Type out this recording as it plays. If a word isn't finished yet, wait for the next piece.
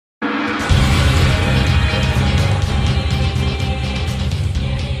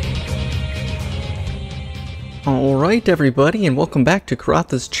Alright everybody, and welcome back to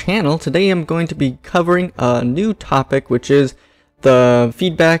Karatha's channel. Today I'm going to be covering a new topic, which is the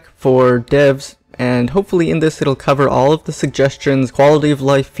feedback for devs, and hopefully in this it'll cover all of the suggestions, quality of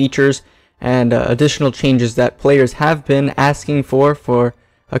life features, and additional changes that players have been asking for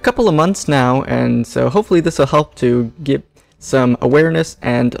a couple of months now, and so hopefully this will help to give some awareness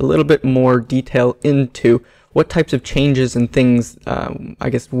and a little bit more detail into what types of changes and things I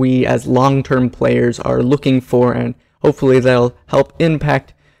guess we as long-term players are looking for, and hopefully that'll help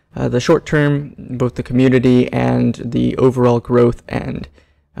impact the short-term, both the community and the overall growth and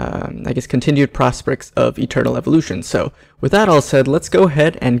I guess continued prospects of Eternal Evolution. So with that all said, let's go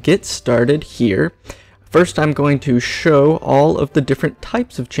ahead and get started here. First I'm going to show all of the different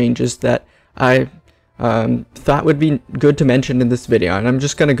types of changes that I thought would be good to mention in this video, and I'm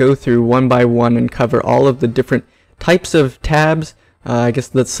just going to go through one by one and cover all of the different types of tabs, I guess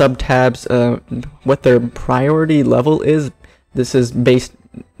the sub-tabs, what their priority level is. This is based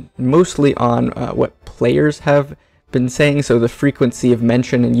mostly on what players have been saying, so the frequency of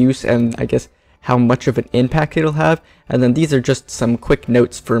mention and use, and I guess how much of an impact it'll have, and then these are just some quick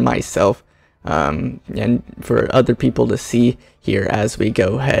notes for myself and for other people to see here as we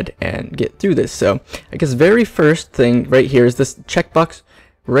go ahead and get through this. So I guess very first thing right here is this checkbox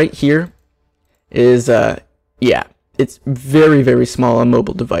right here is yeah, it's very small on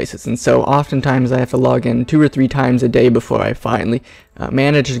mobile devices, and so oftentimes I have to log in 2 or 3 times a day before I finally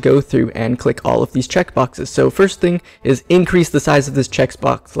manage to go through and click all of these checkboxes. So first thing is increase the size of this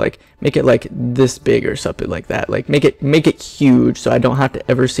checkbox, like make it like this big or something like that, like make it huge so I don't have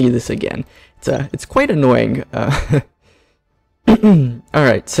to ever see this again. It's quite annoying.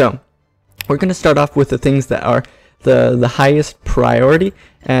 Alright, so we're going to start off with the things that are the highest priority,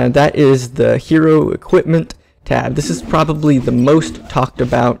 and that is the hero equipment tab. This is probably the most talked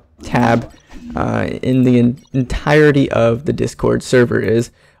about tab in the entirety of the Discord server.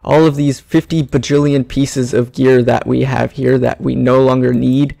 Is all of these 50 bajillion pieces of gear that we have here that we no longer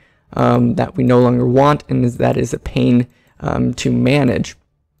need, that we no longer want, and that is a pain to manage.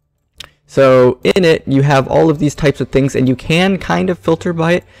 So in it, you have all of these types of things, and you can kind of filter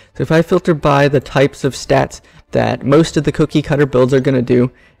by it. So if I filter by the types of stats that most of the cookie cutter builds are going to do,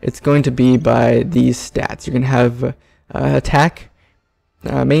 it's going to be by these stats. You're going to have attack,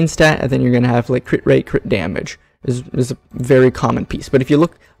 main stat, and then you're going to have like crit rate, crit damage is a very common piece. But if you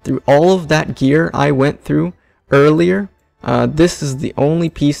look through all of that gear I went through earlier, this is the only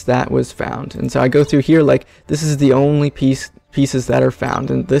piece that was found. And so I go through here like this is the only pieces that are found,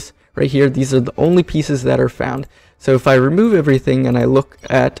 and this right here, these are the only pieces that are found. So if I remove everything and I look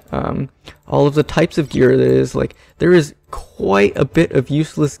at all of the types of gear there is quite a bit of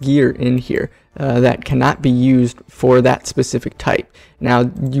useless gear in here that cannot be used for that specific type.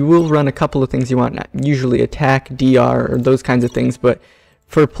 Now you will run a couple of things you want, usually attack, DR, or those kinds of things, but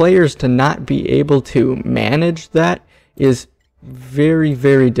for players to not be able to manage that is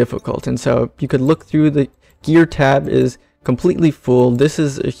very difficult. And so you could look through the gear tab is completely full. This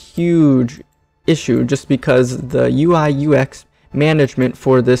is a huge issue just because the UI UX management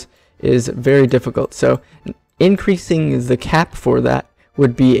for this is very difficult. So increasing the cap for that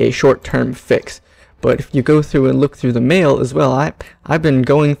would be a short-term fix. But if you go through and look through the mail as well, I've been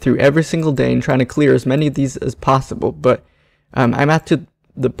going through every single day and trying to clear as many of these as possible, but I'm at to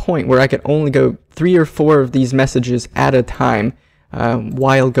the point where I could only go 3 or 4 of these messages at a time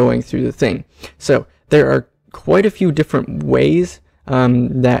while going through the thing. So there are quite a few different ways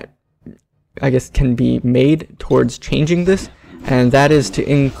that I guess can be made towards changing this, and that is to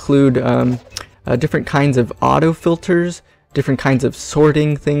include different kinds of auto filters, different kinds of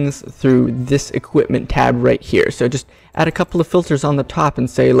sorting things through this equipment tab right here. So just add a couple of filters on the top and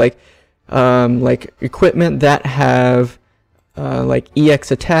say like equipment that have like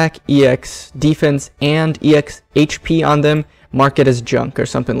EX attack, EX defense, and EX HP on them, mark it as junk or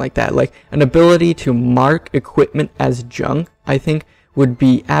something like that. Like an ability to mark equipment as junk, I think, would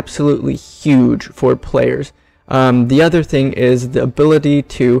be absolutely huge for players. The other thing is the ability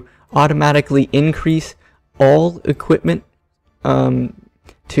to automatically increase all equipment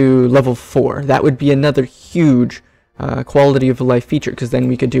to level 4. That would be another huge quality of life feature, because then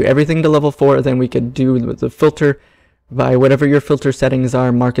we could do everything to level 4, then we could do the filter by whatever your filter settings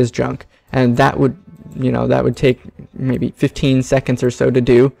are, mark as junk, and that would, that would take maybe 15 seconds or so to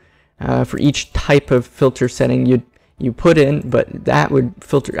do for each type of filter setting you put in, but that would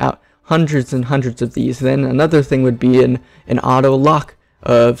filter out hundreds and hundreds of these. Then another thing would be an auto lock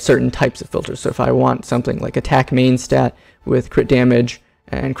of certain types of filters. So if I want something like attack main stat with crit damage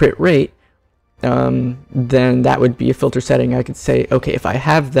and crit rate, then that would be a filter setting. I could say, okay, if I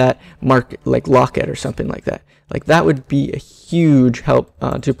have that, mark like lock it or something like that. Like that would be a huge help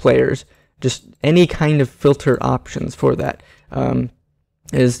to players. Just any kind of filter options for that.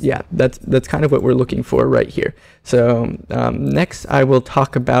 That's kind of what we're looking for right here. So next I will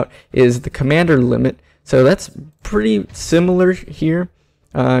talk about is the commander limit. So that's pretty similar here.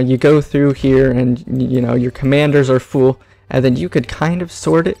 You go through here and your commanders are full, and then you could kind of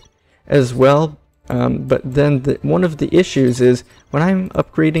sort it as well. But then one of the issues is when I'm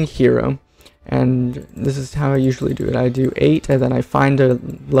upgrading hero, and this is how I usually do it. I do 8 and then I find a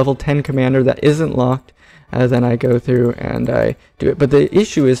level 10 commander that isn't locked. Then I go through and I do it. But the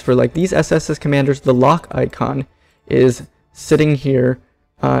issue is for like these SSS commanders, the lock icon is sitting here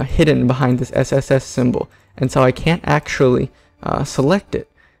hidden behind this SSS symbol. And so I can't actually select it.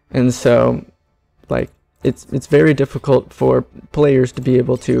 And so like it's very difficult for players to be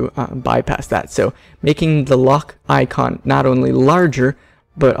able to bypass that. So making the lock icon not only larger,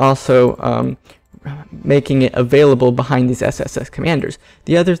 but also making it available behind these SSS commanders.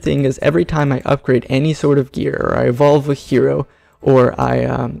 The other thing is every time I upgrade any sort of gear, or I evolve a hero, or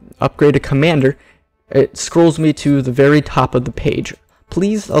I upgrade a commander, it scrolls me to the very top of the page.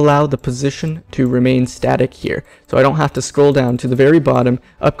 Please allow the position to remain static here, so I don't have to scroll down to the very bottom,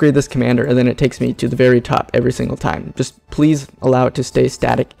 upgrade this commander, and then it takes me to the very top every single time. Just please allow it to stay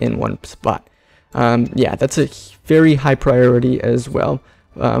static in one spot. Yeah, that's a very high priority as well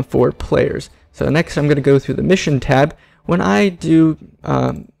for players. So next I'm going to go through the mission tab. When I do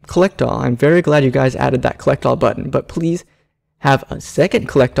collect all, I'm very glad you guys added that collect all button, but please have a second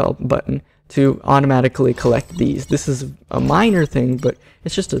collect all button to automatically collect these. This is a minor thing, but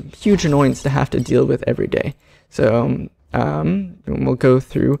it's just a huge annoyance to have to deal with every day. So we'll go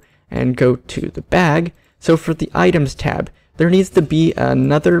through and go to the bag. So for the items tab, there needs to be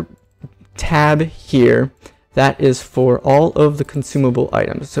another tab here that is for all of the consumable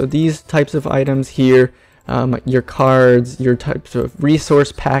items. So these types of items here, your cards, your types of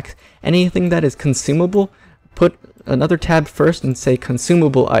resource packs, anything that is consumable, put another tab first and say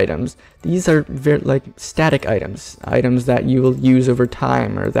consumable items. These are like static items, items that you will use over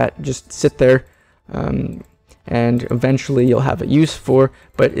time or that just sit there and eventually you'll have a use for,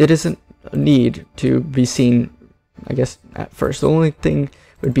 but it isn't a need to be seen, I guess, at first. The only thing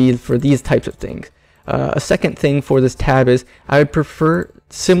would be for these types of things. A second thing for this tab is I would prefer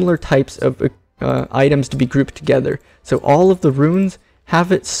similar types of items to be grouped together. So all of the runes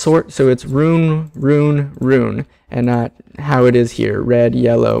have it sort so it's rune, rune, rune, and not how it is here, red,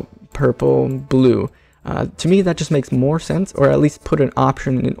 yellow, purple, blue. To me that just makes more sense, or at least put an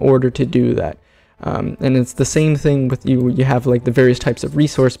option in order to do that. And it's the same thing with you have like the various types of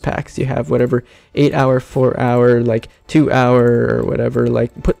resource packs. You have whatever 8 hour, 4 hour, like 2 hour or whatever,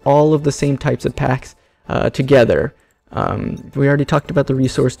 like put all of the same types of packs together. We already talked about the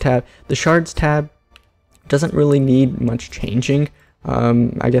resource tab. The shards tab doesn't really need much changing.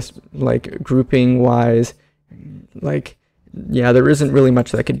 I guess like grouping wise, like yeah, there isn't really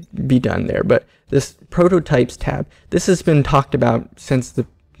much that could be done there. But this prototypes tab, this has been talked about since the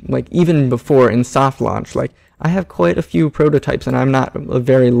even before in soft launch. Like I have quite a few prototypes and I'm not a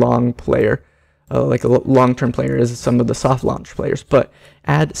very long player, like a long-term player as some of the soft launch players, but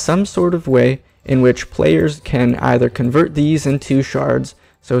add some sort of way in which players can either convert these into shards.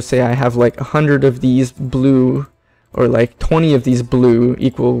 So say I have like 100 of these blue, or like 20 of these blue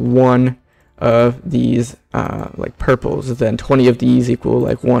equal 1 of these like purples, then 20 of these equal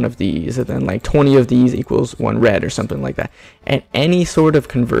like 1 of these, and then like 20 of these equals 1 red or something like that. And any sort of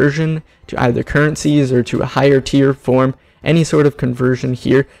conversion to either currencies or to a higher tier form, any sort of conversion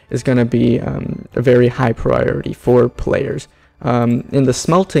here is going to be a very high priority for players. In the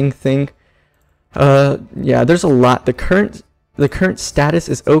smelting thing, yeah, there's a lot. The current status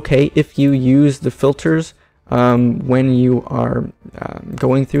is okay if you use the filters when you are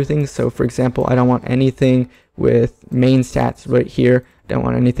going through things. So for example, I don't want anything with main stats right here. I don't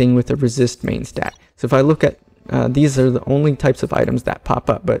want anything with a resist main stat. So if I look at these are the only types of items that pop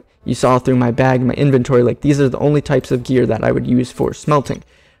up, but you saw through my bag, my inventory, like these are the only types of gear that I would use for smelting.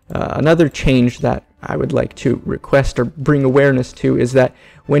 Another change that I would like to request or bring awareness to is that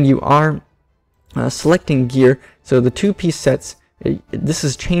when you are selecting gear, so the 2-piece sets, this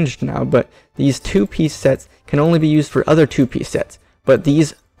has changed now, but these 2-piece sets can only be used for other 2-piece sets, but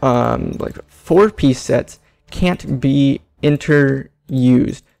these like 4-piece sets can't be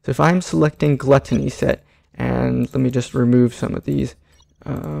interused. So if I'm selecting gluttony set, and let me just remove some of these.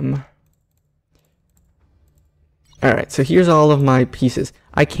 Alright, so here's all of my pieces.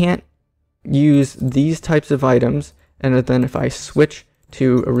 I can't use these types of items, and then if I switch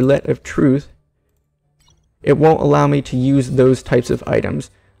to a roulette of truth, it won't allow me to use those types of items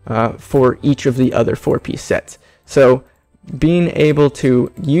for each of the other 4-piece sets. So being able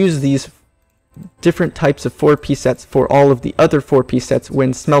to use these different types of 4-piece sets for all of the other 4-piece sets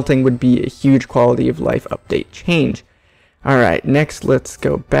when smelting would be a huge quality of life update change. Alright, next let's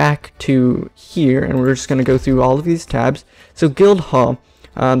go back to here, and we're just going to go through all of these tabs. So Guild Hall,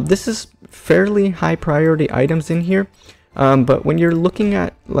 this is fairly high priority items in here, but when you're looking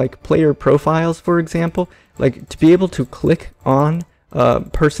at like player profiles, for example, like to be able to click on a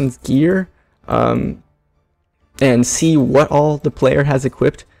person's gear and see what all the player has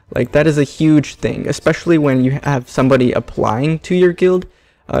equipped, like that is a huge thing, especially when you have somebody applying to your guild.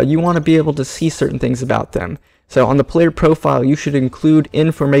 You want to be able to see certain things about them. So on the player profile, you should include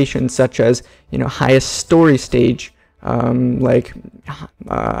information such as, you know, highest story stage, like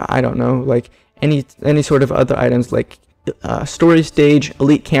I don't know, like any sort of other items like story stage,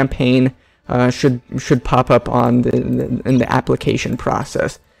 elite campaign should pop up on in the application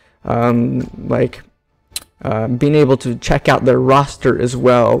process. Like being able to check out their roster as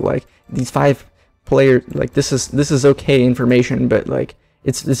well, like these 5 players, like this is okay information, but like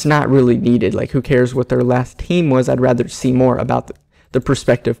it's not really needed. Like who cares what their last team was? I'd rather see more about the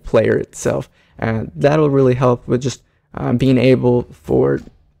prospective player itself, and that'll really help with just being able for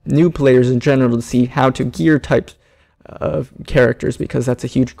new players in general to see how to gear types of characters, because that's a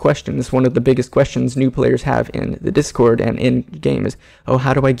huge question. It's one of the biggest questions new players have in the Discord and in game is, oh,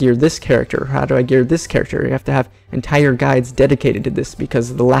 how do I gear this character? How do I gear this character? You have to have entire guides dedicated to this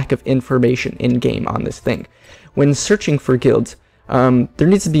because of the lack of information in game on this thing. When searching for guilds, there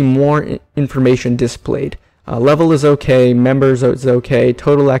needs to be more information displayed. Level is okay, members is okay,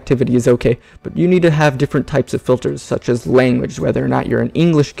 total activity is okay, but you need to have different types of filters, such as language, whether or not you're an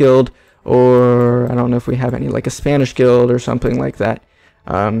English guild, or I don't know if we have any, like a Spanish guild or something like that.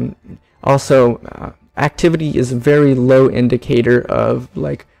 Also, activity is a very low indicator of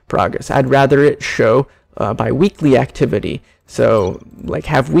like progress. I'd rather it show by weekly activity, so like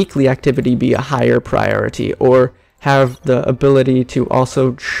have weekly activity be a higher priority, or have the ability to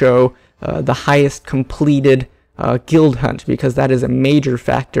also show the highest completed guild hunt, because that is a major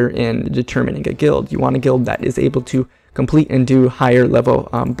factor in determining a guild. You want a guild that is able to complete and do higher level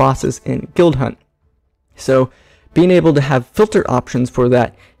bosses in guild hunt. So being able to have filter options for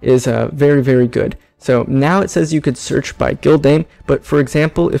that is very, very good. So now it says you could search by guild name, but for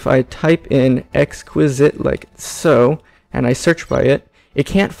example, if I type in exquisite like so, and I search by it, it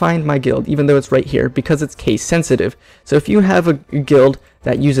can't find my guild, even though it's right here, because it's case sensitive. So if you have a guild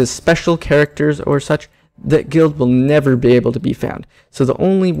that uses special characters or such, that guild will never be able to be found. So the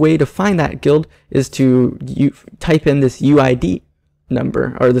only way to find that guild is to type in this UID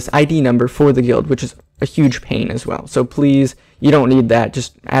number, or this ID number for the guild, which is a huge pain as well. So please, you don't need that.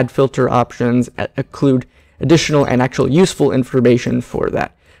 Just add filter options, include additional and actual useful information for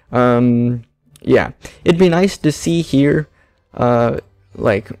that. Yeah, it'd be nice to see here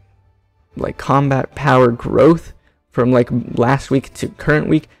like combat power growth from like last week to current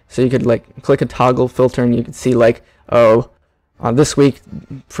week, so you could like click a toggle filter and you could see like, oh, this week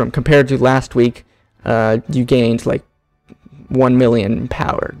from compared to last week you gained like 1 million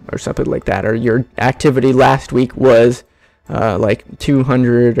power or something like that, or your activity last week was like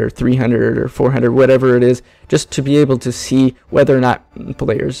 200 or 300 or 400, whatever it is, just to be able to see whether or not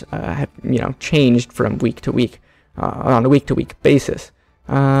players have, you know, changed from week to week on a week-to-week basis.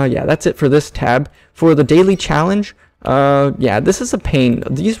 Yeah, that's it for this tab. For the daily challenge, yeah, this is a pain.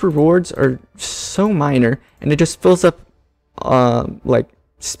 These rewards are so minor, and it just fills up like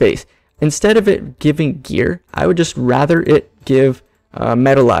space. Instead of it giving gear, I would just rather it give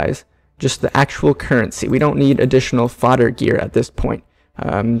metalize, just the actual currency. We don't need additional fodder gear at this point.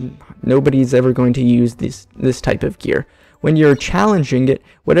 Nobody's ever going to use this type of gear. When you're challenging it,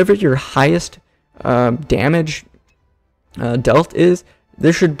 whatever your highest damage dealt is,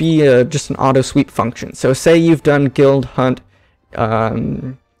 there should be just an auto sweep function. So say you've done guild hunt, I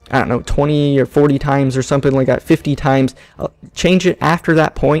don't know, 20 or 40 times or something like that, 50 times, change it after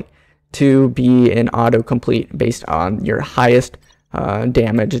that point to be an autocomplete based on your highest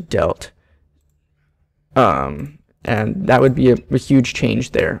damage dealt. And that would be a huge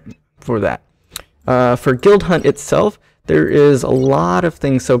change there for that. For guild hunt itself, there is a lot of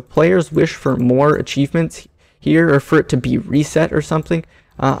things. So players wish for more achievements here, or for it to be reset or something.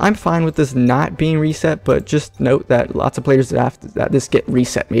 I'm fine with this not being reset, but just note that lots of players that this get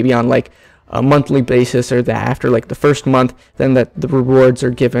reset, maybe on like a monthly basis, or that after like the first month, then that the rewards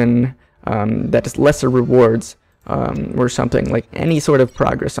are given, that is lesser rewards, or something, like any sort of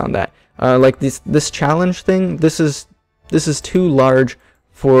progress on that. Like this challenge thing, this is too large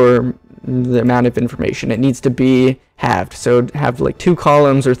for the amount of information. It needs to be halved. So have like 2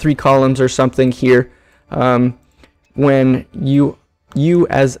 columns or 3 columns or something here. When you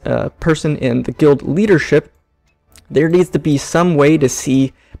as a person in the guild leadership, there needs to be some way to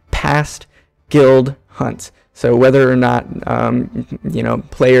see past guild hunts. So whether or not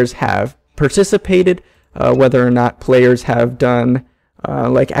players have participated, whether or not players have done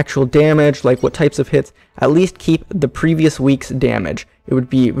like actual damage, like what types of hits, at least keep the previous week's damage. It would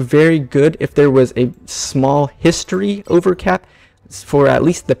be very good if there was a small history overcap for at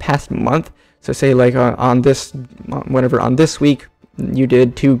least the past month. So say like on this week you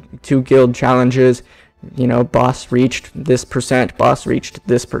did two guild challenges, boss reached this percent, boss reached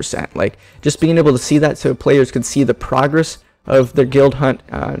this percent. Like just being able to see that so players could see the progress of their guild hunt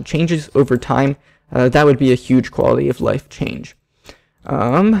changes over time, that would be a huge quality of life change.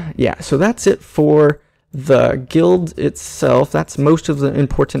 Yeah, so that's it for the guild itself. That's most of the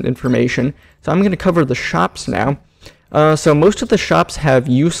important information. So I'm going to cover the shops now. So most of the shops have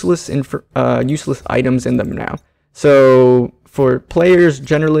useless items in them now. So for players,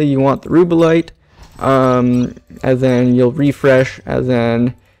 generally you want the rubelite, and then you'll refresh, and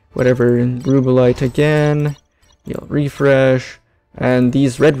then whatever, rubelite again, you'll refresh, and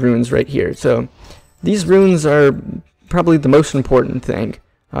these red runes right here. So these runes are probably the most important thing.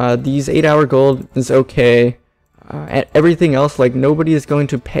 These 8-hour gold is okay. Everything else, like nobody is going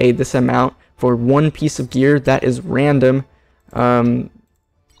to pay this amount for one piece of gear that is random,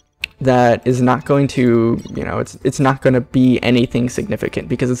 that is not going to, it's not going to be anything significant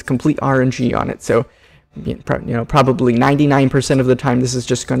because it's complete RNG on it. So, probably 99% of the time this is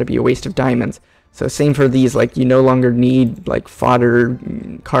just going to be a waste of diamonds. So same for these, like you no longer need like fodder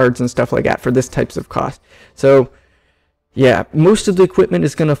cards and stuff like that for this types of cost. So yeah, most of the equipment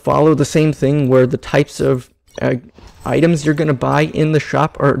is going to follow the same thing, where the types of items you're going to buy in the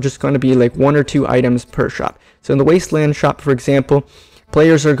shop are just going to be like 1 or 2 items per shop. So in the Wasteland shop, for example,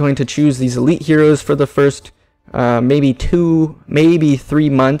 players are going to choose these elite heroes for the first maybe 2, maybe 3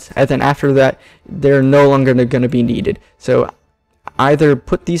 months, and then after that they're no longer going to be needed. So either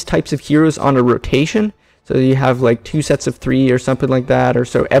put these types of heroes on a rotation, so you have like 2 sets of 3 or something like that, or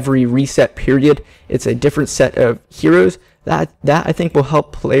so every reset period it's a different set of heroes. That I think will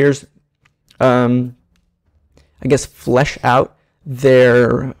help players I guess flesh out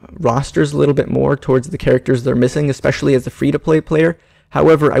their rosters a little bit more towards the characters they're missing, especially as a free-to-play player.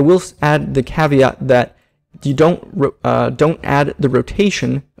 However, I will add the caveat that you don't add the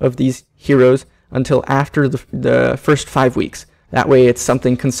rotation of these heroes until after the first 5 weeks. That way it's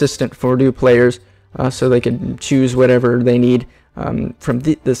something consistent for new players, so they can choose whatever they need from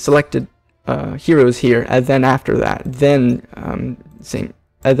the selected heroes here, and then after that, then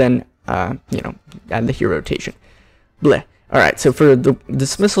add the hero rotation. Bleh. Alright, so for the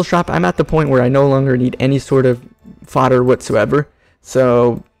dismissal shop, I'm at the point where I no longer need any sort of fodder whatsoever.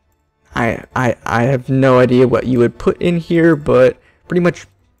 So I have no idea what you would put in here, but pretty much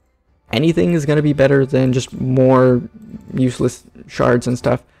anything is going to be better than just more useless shards and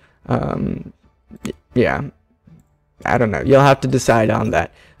stuff. Yeah, I don't know. You'll have to decide on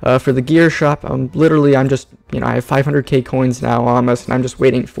that. For the gear shop, I'm just, I have 500k coins now almost, and I'm just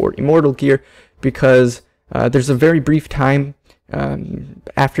waiting for immortal gear, because there's a very brief time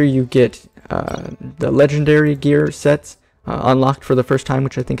after you get the legendary gear sets unlocked for the first time,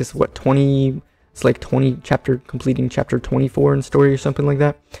 which I think is what, 20, it's like 20 completing chapter 24 in story or something like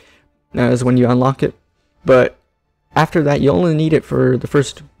that, is when you unlock it. But after that, you only need it for the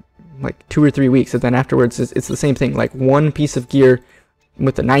first like 2 or 3 weeks, and then afterwards it's the same thing. Like one piece of gear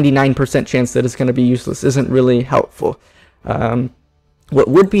with a 99% chance that it's going to be useless isn't really helpful. What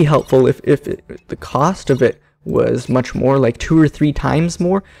would be helpful if the cost of it was much more, like 2 or 3 times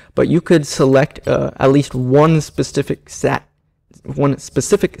more, but you could select at least one specific stat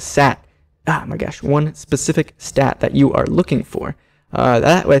that you are looking for.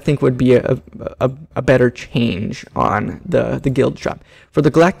 That I think would be a better change on the guild shop. For the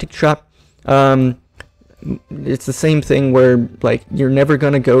galactic shop, it's the same thing where like you're never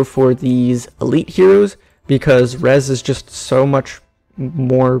gonna go for these elite heroes because res is just so much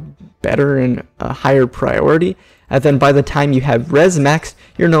more better and a higher priority, and then by the time you have res maxed,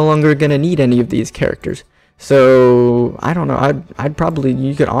 you're no longer gonna need any of these characters. So I don't know, I'd probably,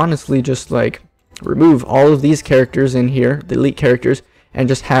 you could honestly just like remove all of these characters in here, the elite characters, and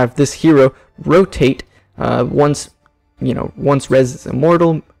just have this hero rotate once res is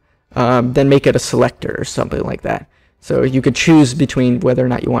immortal, then make it a selector or something like that. So you could choose between whether or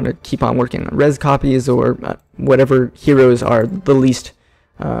not you want to keep on working on res copies or whatever heroes are the least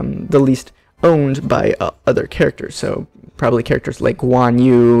owned by other characters. So probably characters like Guan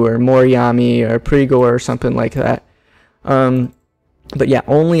Yu or Moriyami or Prigor or something like that. But yeah,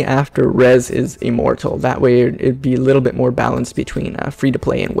 only after Rez is immortal. That way it'd be a little bit more balanced between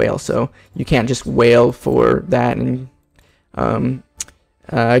free-to-play and whale. So you can't just whale for that. And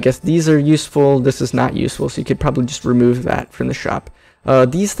I guess these are useful. This is not useful, so you could probably just remove that from the shop.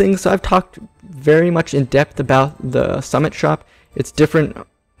 These things, so I've talked very much in depth about the Summit shop. It's different.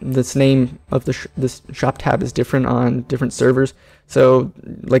 This name of this shop tab is different on different servers. So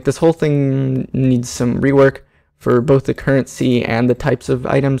like this whole thing needs some rework for both the currency and the types of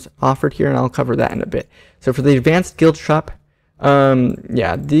items offered here, and I'll cover that in a bit. So for the advanced guild shop,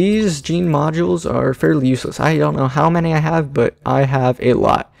 yeah, these gene modules are fairly useless. I don't know how many I have, but I have a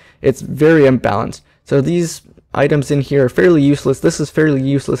lot. It's very unbalanced. So these items in here are fairly useless. This is fairly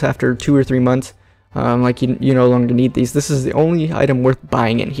useless after 2 or 3 months. Like you no longer need these. This is the only item worth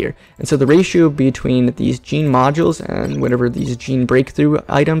buying in here. And so the ratio between these gene modules and whatever these gene breakthrough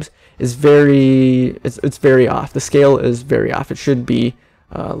items is it's very off. The scale is very off. It should be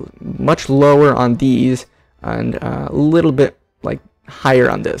much lower on these and a little bit like higher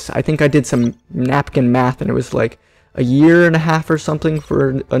on this. I think I did some napkin math and it was like a year and a half or something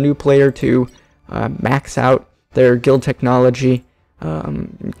for a new player to max out their guild technology,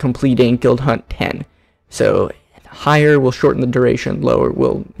 completing Guild Hunt 10. So higher will shorten the duration, lower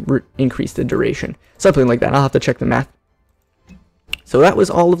will increase the duration. Something like that. I'll have to check the math. So that was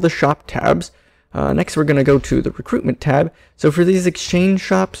all of the shop tabs. Next we're going to go to the recruitment tab. So for these exchange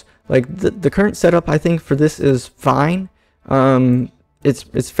shops, like the current setup I think for this is fine.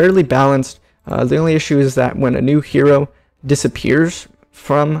 It's fairly balanced. The only issue is that when a new hero disappears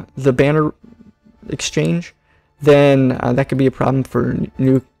from the banner exchange, then that could be a problem for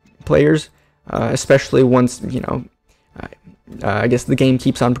new players, especially once, you know, I guess the game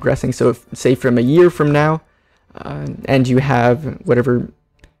keeps on progressing. So if, say from a year from now, and you have whatever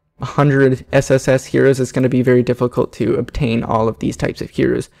 100 SSS heroes, it's going to be very difficult to obtain all of these types of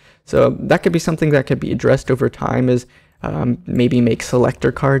heroes. So that could be something that could be addressed over time, is maybe make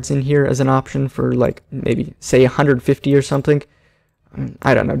selector cards in here as an option for like maybe say 150 or something.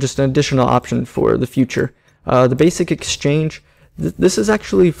 I don't know, just an additional option for the future. The basic exchange, this is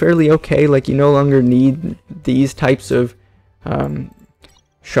actually fairly okay. Like you no longer need these types of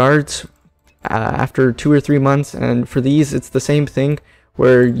shards after 2 or 3 months, and for these it's the same thing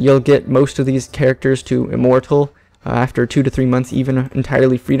where you'll get most of these characters to immortal after 2 to 3 months, even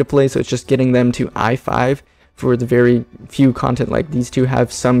entirely free to play. So it's just getting them to I5 for the very few content. Like these two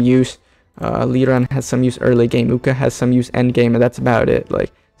have some use, Liran has some use early game, Uka has some use end game, and that's about it.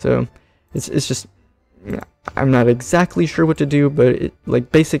 Like, so it's just, I'm not exactly sure what to do, but it,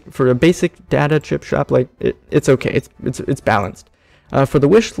 like for a basic data chip shop, like it's okay. It's balanced. For the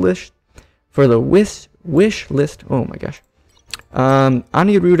wish list, oh my gosh,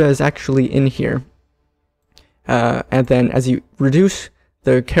 Aniruda is actually in here, and then as you reduce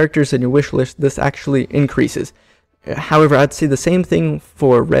the characters in your wish list, this actually increases. However, I'd say the same thing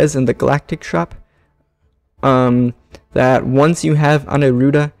for Rez in the Galactic shop, that once you have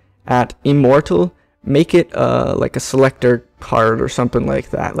Aniruda at Immortal, make it like a selector card or something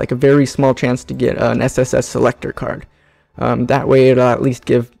like that, like a very small chance to get an SSS selector card. That way it'll at least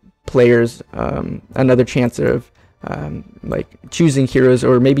give players another chance of like choosing heroes,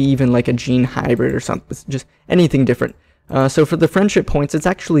 or maybe even like a gene hybrid or something, just anything different. So for the friendship points, it's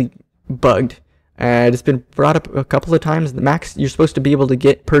actually bugged, and it's been brought up a couple of times. The max you're supposed to be able to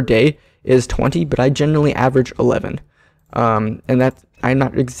get per day is 20, but I generally average 11. And that, I'm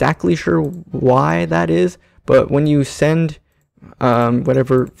not exactly sure why that is, but when you send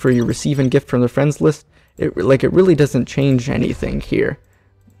whatever for your receive and gift from the friends list, it really doesn't change anything here.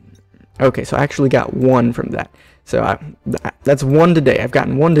 Okay, so I actually got 1 from that. So that's 1 today. I've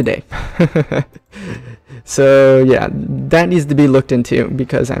gotten 1 today. So yeah, that needs to be looked into,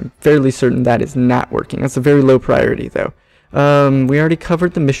 because I'm fairly certain that is not working. That's a very low priority though. We already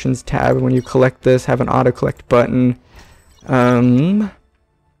covered the missions tab. When you collect this, have an auto collect button.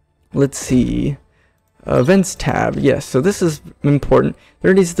 Let's see. Events tab. Yes, so this is important.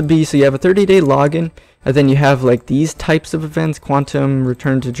 There needs to be, so you have a 30-day login, and then you have like these types of events: Quantum,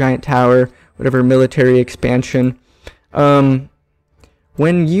 Return to Giant Tower, whatever, military expansion.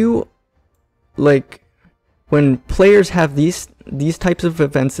 When players have these types of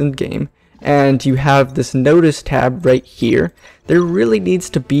events in game, and you have this notice tab right here, there really needs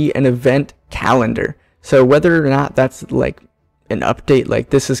to be an event calendar. So whether or not that's like an update, like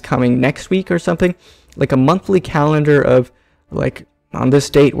this is coming next week or something, like a monthly calendar of like, on this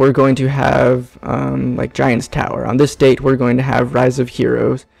date we're going to have like Giant's Tower, on this date we're going to have Rise of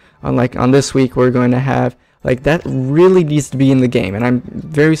Heroes, on this week we're going to have Like, that really needs to be in the game, and I'm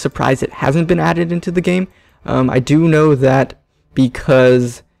very surprised it hasn't been added into the game. I do know that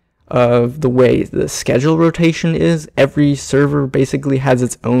because of the way the schedule rotation is, every server basically has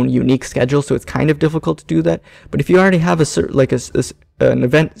its own unique schedule, so it's kind of difficult to do that. But if you already have an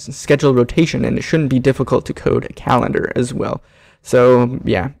event schedule rotation, and it shouldn't be difficult to code a calendar as well. So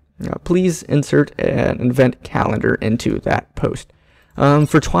yeah, please insert an event calendar into that post.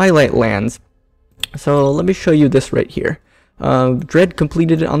 For Twilight Lands, so let me show you this right here. Dread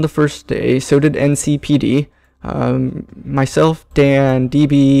completed it on the first day, so did NCPD. Myself, Dan,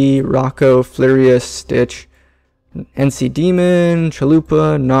 DB, Rocco, Flurious, Stitch, NC Demon,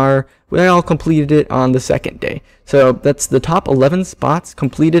 Chalupa, Nar, we all completed it on the second day. So that's the top 11 spots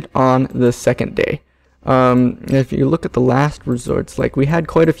completed on the second day. If you look at the last resorts, like, we had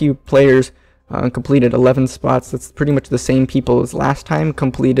quite a few players completed 11 spots. That's pretty much the same people as last time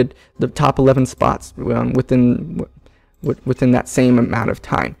completed the top 11 spots within that same amount of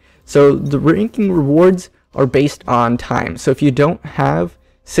time. So the ranking rewards are based on time. So if you don't have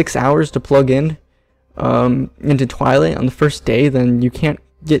 6 hours to plug in into Twilight on the first day, then you can't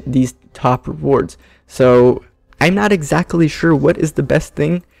get these top rewards. So I'm not exactly sure what is the best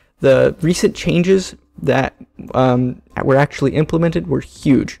thing. The recent changes that were actually implemented were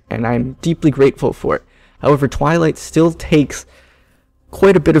huge, and I'm deeply grateful for it. However, Twilight still takes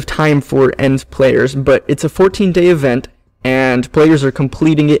quite a bit of time for end players, but it's a 14-day event, and players are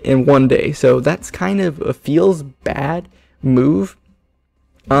completing it in 1 day, so that's kind of a feels bad move.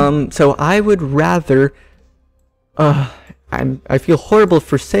 So I would rather, I feel horrible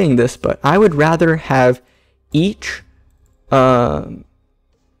for saying this, but I would rather have each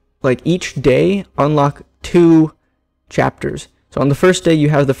day unlock 2 chapters. So on the first day you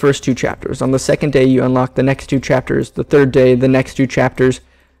have the first 2 chapters, on the second day you unlock the next 2 chapters, the third day the next 2 chapters,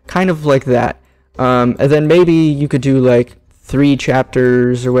 kind of like that. And then maybe you could do like 3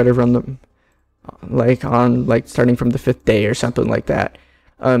 chapters or whatever on the starting from the 5th day or something like that.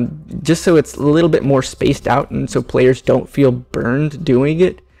 Just so it's a little bit more spaced out, and so players don't feel burned doing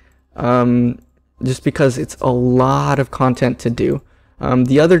it. Just because it's a lot of content to do.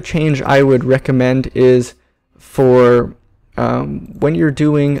 The other change I would recommend is for when you're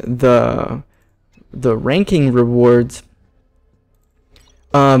doing the ranking rewards,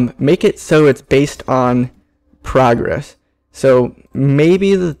 make it so it's based on progress. So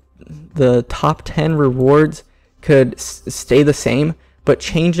maybe the top 10 rewards could stay the same, but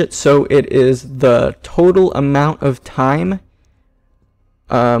change it so it is the total amount of time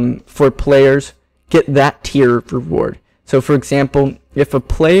for players get that tier of reward. So for example, if a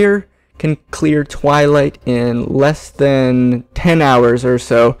player can clear Twilight in less than 10 hours or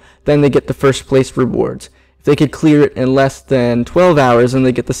so, then they get the first place rewards. If they could clear it in less than 12 hours, then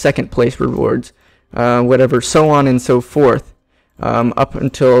they get the second place rewards. Whatever, so on and so forth, up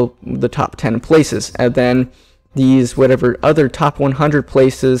until the top 10 places. And then these whatever other top 100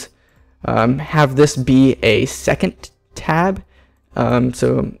 places have this be a second tab.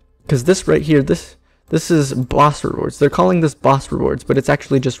 So because this right here, this is boss rewards. They're calling this boss rewards, but it's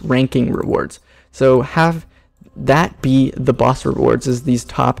actually just ranking rewards. So have that be the boss rewards, is these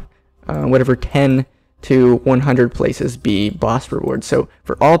top whatever 10 to 100 places be boss rewards. So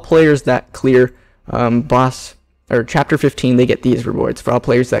for all players that clear boss or chapter 15, they get these rewards. For all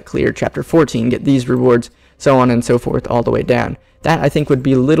players that clear chapter 14, get these rewards, so on and so forth, all the way down. That I think would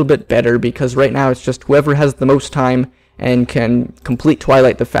be a little bit better, because right now it's just whoever has the most time and can complete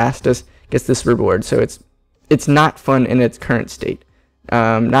Twilight the fastest gets this reward. So it's not fun in its current state.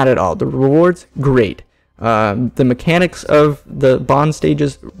 Not at all. The rewards, great. The mechanics of the bond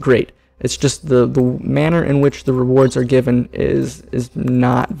stages, great. It's just the manner in which the rewards are given is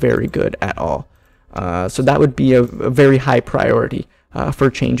not very good at all. So that would be a very high priority for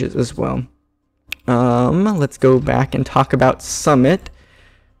changes as well. Let's go back and talk about Summit.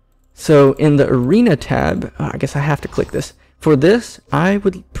 So in the Arena tab, I guess I have to click this. For this, I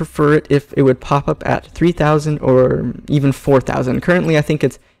would prefer it if it would pop up at 3,000 or even 4,000. Currently, I think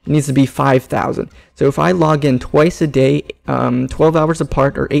it needs to be 5,000. So if I log in twice a day, 12 hours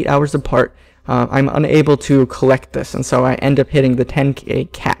apart or 8 hours apart, I'm unable to collect this, and so I end up hitting the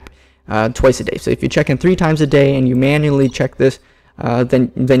 10K cap twice a day. So if you check in 3 times a day and you manually check this,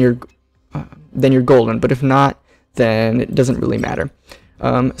 then you're golden. But if not, then it doesn't really matter.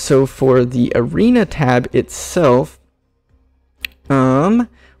 So for the Arena tab itself,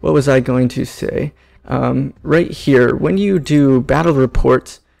 what was I going to say? Right here, when you do battle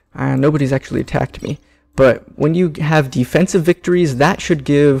reports, nobody's actually attacked me, but when you have defensive victories, that should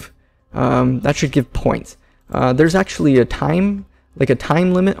give points. There's actually a time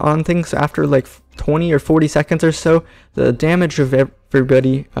limit on things. So after like 20 or 40 seconds or so, the damage of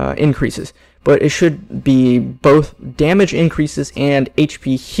everybody increases. But it should be both damage increases and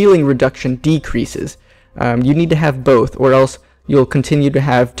HP healing reduction decreases. You need to have both, or else you'll continue to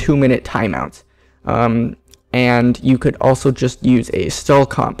have 2-minute timeouts. And you could also just use a stall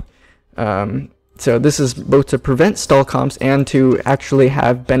comp. So this is both to prevent stall comps and to actually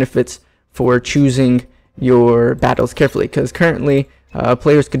have benefits for choosing your battles carefully, because currently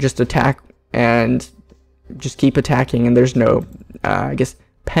players could just attack and just keep attacking, and there's no I guess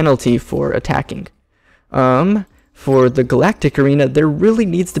penalty for attacking. For the Galactic Arena, there really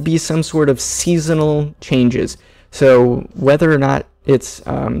needs to be some sort of seasonal changes. So whether or not it's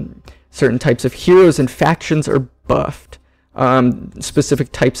certain types of heroes and factions are buffed,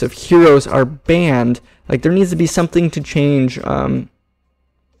 specific types of heroes are banned, like there needs to be something to change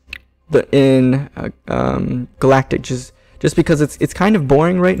in Galactic, just because it's kind of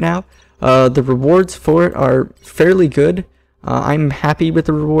boring right now. The rewards for it are fairly good. I'm happy with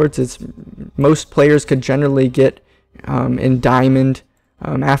the rewards. Most players could generally get in Diamond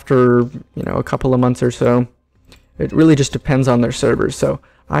after a couple of months or so. It really just depends on their servers. So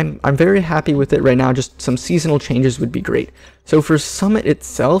I'm very happy with it right now. Just some seasonal changes would be great. So for Summit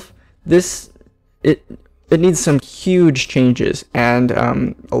itself, it needs some huge changes, and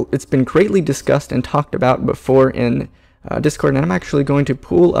it's been greatly discussed and talked about before in Discord. And I'm actually going to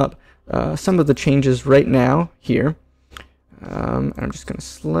pull up some of the changes right now here. I'm just going to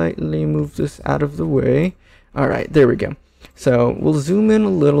slightly move this out of the way. Alright, there we go. So we'll zoom in a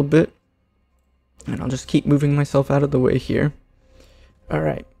little bit, and I'll just keep moving myself out of the way here.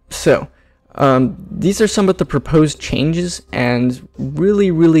 Alright, so these are some of the proposed changes, and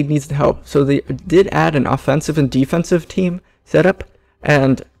really needs to help. So they did add an offensive and defensive team setup,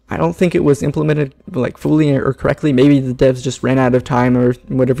 and I don't think it was implemented like fully or correctly. Maybe the devs just ran out of time, or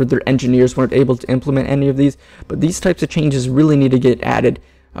whatever, their engineers weren't able to implement any of these. But these types of changes really need to get added.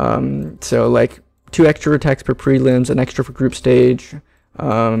 So like 2 extra attacks per prelims, an extra for group stage.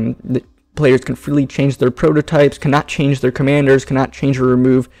 The players can freely change their prototypes, cannot change their commanders, cannot change or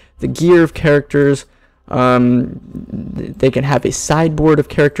remove the gear of characters. They can have a sideboard of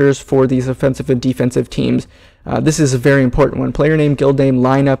characters for these offensive and defensive teams. This is a very important one. Player name, guild name,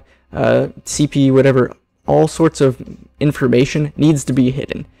 lineup, CP, whatever, all sorts of information needs to be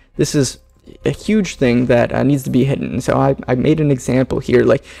hidden. This is a huge thing that needs to be hidden. So I made an example here.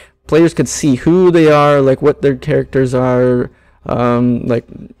 Like, players could see who they are, like what their characters are,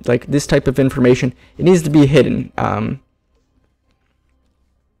 like this type of information. It needs to be hidden.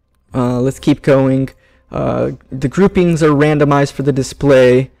 Let's keep going. The groupings are randomized for the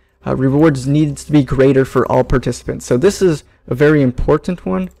display. Rewards needs to be greater for all participants. So this is a very important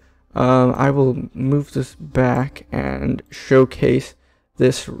one. I will move this back and showcase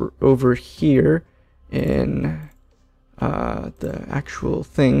this over here in the actual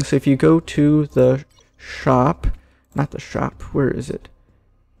thing. So if you go to the shop, not the shop, where is it?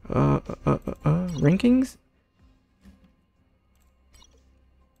 Rankings?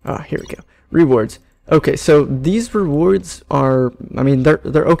 Here we go. Rewards. Okay, so these rewards are, I mean, they're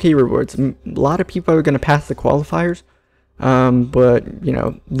okay rewards. A lot of people are going to pass the qualifiers, but,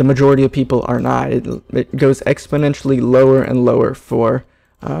 the majority of people are not. It goes exponentially lower and lower for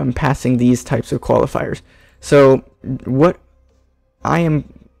passing these types of qualifiers. So what I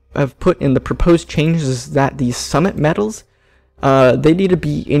have put in the proposed changes is that these summit medals, they need to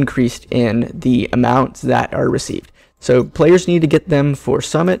be increased in the amounts that are received. So players need to get them for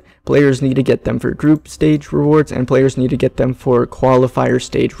Summit, players need to get them for group stage rewards, and players need to get them for qualifier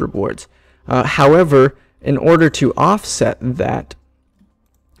stage rewards. However, in order to offset that,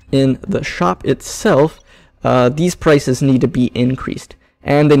 in the shop itself, these prices need to be increased,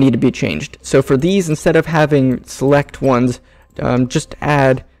 and they need to be changed. So for these, instead of having select ones, just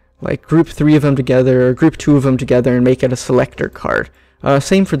add like group 3 of them together, or group 2 of them together, and make it a selector card.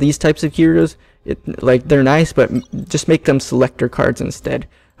 Same for these types of heroes. They're nice, but just make them selector cards instead.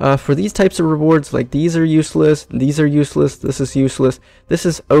 For these types of rewards, like these are useless, this is useless. This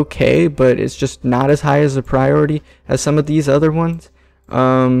is okay, but it's just not as high as a priority as some of these other ones.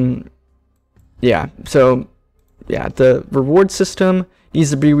 Yeah, so yeah, the reward system needs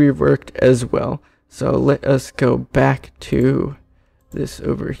to be reworked as well. So let us go back to this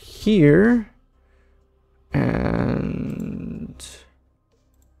over here, and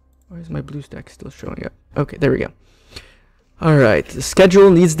why is my blue stack still showing up? Okay, there we go. Alright, the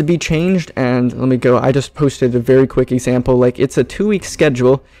schedule needs to be changed, and let me go. I just posted a very quick example. Like, it's a 2-week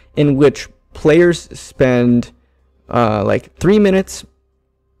schedule in which players spend like 3 minutes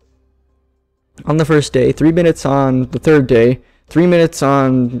on the first day, 3 minutes on the third day, 3 minutes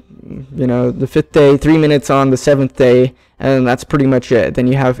on, you know, the 5th day, 3 minutes on the 7th day, and that's pretty much it. Then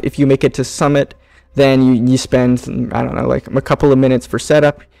you have, if you make it to Summit, then you spend, I don't know, like a couple of minutes for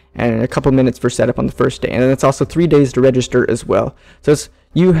setup and a couple of minutes for setup on the first day, and then it's also 3 days to register as well. So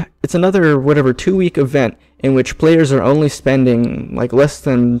it's another whatever 2-week event in which players are only spending like less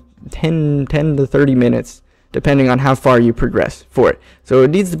than 10 to 30 minutes depending on how far you progress for it. So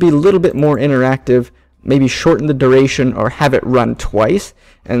it needs to be a little bit more interactive, maybe shorten the duration or have it run twice.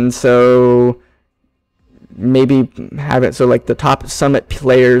 And so maybe have it so like the top Summit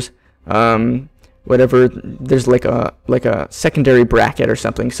players, whatever, there's like a secondary bracket or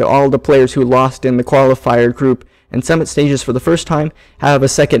something. So all the players who lost in the qualifier group and Summit stages for the first time have a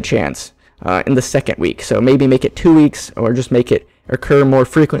second chance in the second week. So maybe make it 2 weeks, or just make it occur more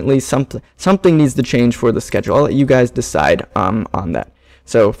frequently. Something needs to change for the schedule. I'll let you guys decide on that.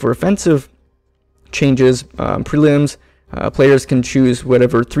 So for offensive changes, prelims, players can choose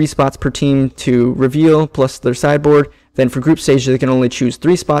whatever 3 spots per team to reveal plus their sideboard. Then for group stage, they can only choose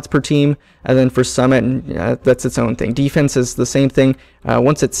 3 spots per team. And then for Summit, that's its own thing. Defense is the same thing.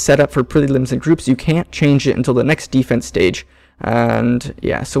 Once it's set up for prelims and groups, you can't change it until the next defense stage. And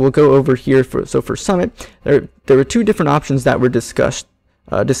yeah, so we'll go over here. For Summit, there were 2 different options that were discussed.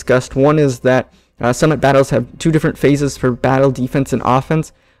 One is that Summit battles have 2 different phases for battle, defense, and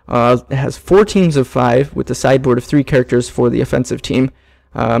offense. It has 4 teams of 5 with the sideboard of 3 characters for the offensive team.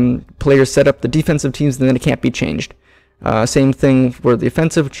 Players set up the defensive teams, and then it can't be changed. Same thing for the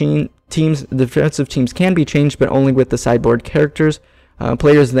offensive teams. The defensive teams can be changed, but only with the sideboard characters.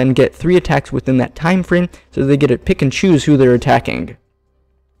 Players then get 3 attacks within that time frame, so they get to pick and choose who they're attacking.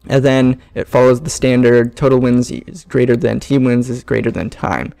 And then it follows the standard total wins is greater than team wins is greater than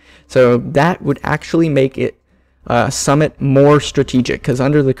time. So that would actually make it Summit more strategic, because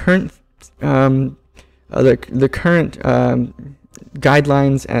under the current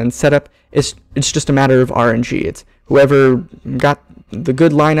guidelines and setup, it's just a matter of RNG. It's whoever got the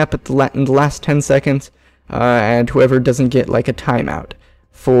good lineup at in the last 10 seconds, and whoever doesn't get like a timeout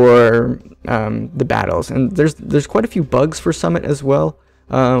for the battles. And there's quite a few bugs for Summit as well,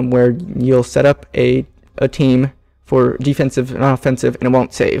 where you'll set up a team for defensive and offensive, and it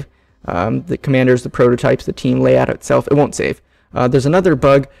won't save. The commanders, the prototypes, the team layout itself, it won't save. There's another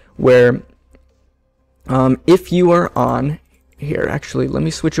bug where if you are on here, actually, let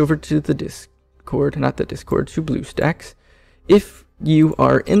me switch over to the Discord, not the Discord, to BlueStacks. If you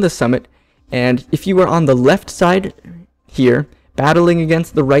are in the Summit, and if you are on the left side here, battling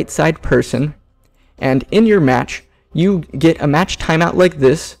against the right side person, and in your match, you get a match timeout like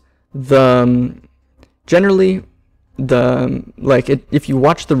this, generally, if you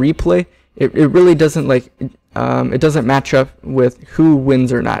watch the replay, it really doesn't it doesn't match up with who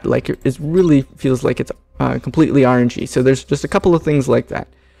wins or not. Like it really feels like it's completely RNG. So there's just a couple of things like that.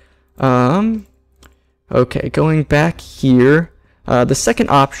 Okay, going back here, the second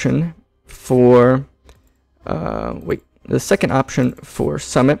option for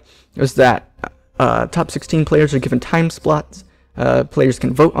Summit is that top 16 players are given time slots. Players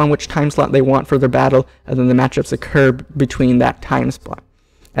can vote on which time slot they want for their battle, and then the matchups occur between that time slot.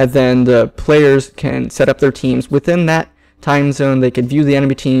 And then the players can set up their teams within that time zone. They can view the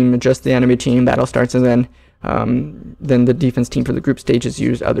enemy team, adjust the enemy team, battle starts, and then the defense team for the group stage is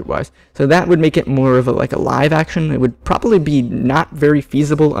used otherwise. So that would make it more of a live action. It would probably be not very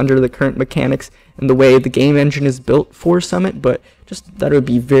feasible under the current mechanics and the way the game engine is built for Summit, but just that would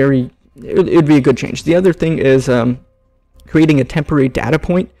be it would be a good change. The other thing is creating a temporary data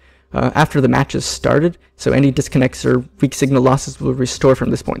point after the match is started, so any disconnects or weak signal losses will restore from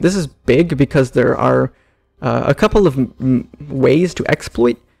this point. This is big because there are a couple of ways to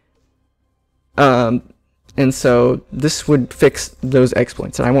exploit, and so this would fix those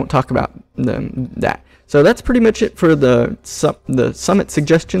exploits, and I won't talk about that. So that's pretty much it for the Summit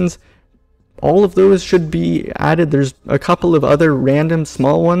suggestions. All of those should be added. There's a couple of other random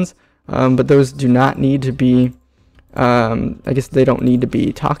small ones, but those do not need to be I guess they don't need to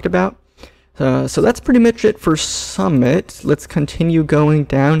be talked about. So that's pretty much it for Summit. Let's continue going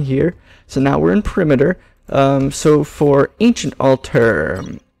down here. So now we're in Perimeter. So for Ancient Altar,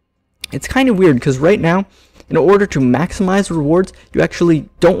 it's kind of weird because right now, in order to maximize rewards, you actually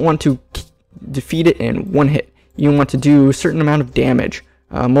don't want to defeat it in one hit. You want to do a certain amount of damage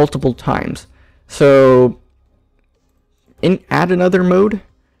multiple times. So add another mode.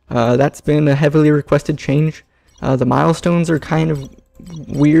 That's been a heavily requested change. The milestones are kind of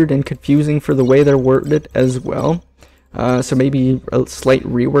weird and confusing for the way they're worded as well. So maybe a slight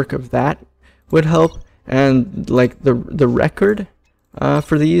rework of that would help. And like the record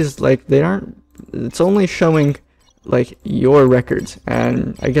for these, like they aren't. It's only showing like your records,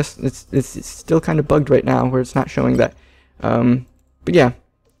 and I guess it's still kind of bugged right now where it's not showing that. But yeah,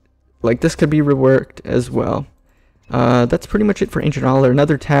 like this could be reworked as well. That's pretty much it for Ancient Auler.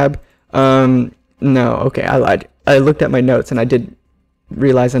 Another tab. No, okay, I lied. I looked at my notes and I did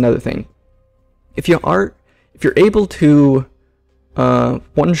realize another thing. If you're able to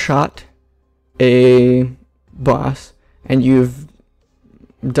one-shot a boss and you've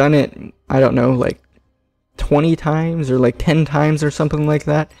done it, I don't know, like 20 times or like 10 times or something like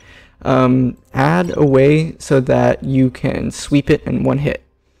that, add a way so that you can sweep it in one hit.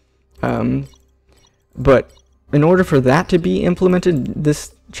 But in order for that to be implemented,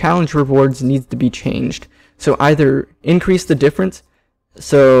 this challenge rewards needs to be changed. So either increase the difference,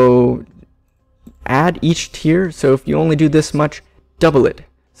 so add each tier, so if you only do this much, double it.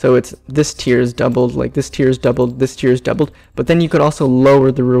 So it's this tier is doubled, like this tier is doubled, this tier is doubled, but then you could also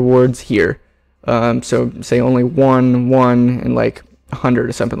lower the rewards here. So say only 1, 1, and like 100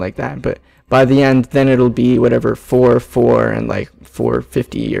 or something like that, but by the end then it'll be whatever 4, 4, and like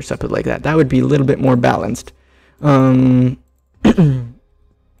 450 or something like that. That would be a little bit more balanced.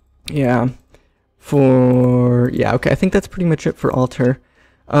 Yeah, okay, I think that's pretty much it for altar.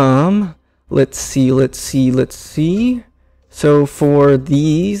 Let's see. So for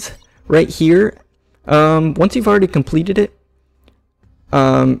these right here, once you've already completed it,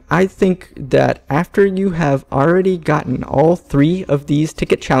 I think that after you have already gotten all 3 of these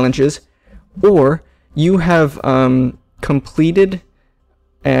ticket challenges, or you have completed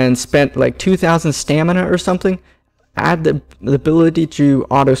and spent like 2,000 stamina or something, add the ability to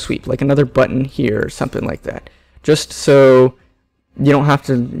auto sweep, like another button here or something like that, just so you don't have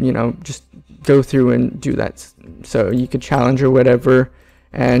to, you know, just go through and do that. So you could challenge or whatever,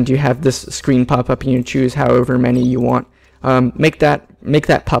 and you have this screen pop up and you choose however many you want. Make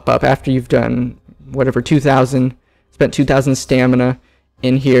that pop up after you've done whatever 2,000, spent 2,000 stamina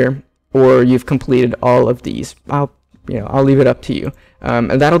in here, or you've completed all of these. I'll leave it up to you.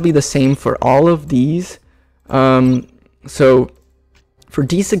 And that'll be the same for all of these. So for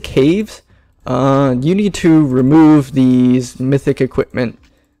decent caves, you need to remove these mythic equipment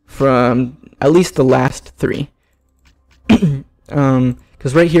from at least the last 3.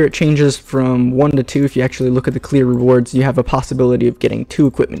 Because right here it changes from 1 to 2. If you actually look at the clear rewards, you have a possibility of getting 2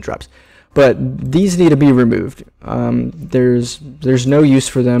 equipment drops. But these need to be removed. There's no use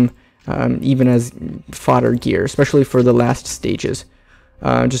for them, even as fodder gear, especially for the last stages.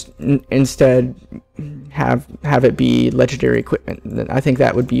 Instead have it be legendary equipment. I think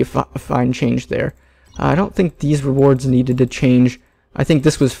that would be a fine change there. I don't think these rewards needed to change. I think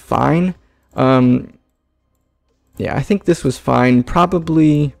this was fine. Yeah, I think this was fine.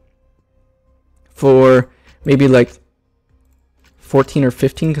 Probably for maybe like 14 or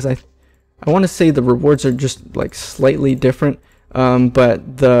 15, because I want to say the rewards are just like slightly different.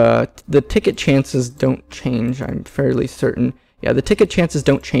 But the ticket chances don't change, I'm fairly certain. Yeah, the ticket chances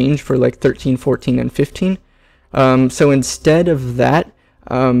don't change for like 13, 14, and 15. So instead of that,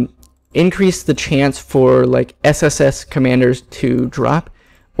 increase the chance for like SSS commanders to drop,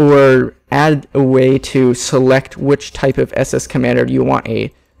 or add a way to select which type of SS commander you want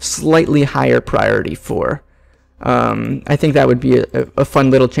a slightly higher priority for. I think that would be a fun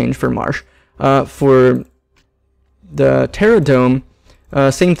little change for Marsh. For the Terra Dome,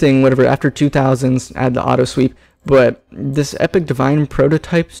 same thing, whatever, after 2000s, add the auto sweep. But this Epic Divine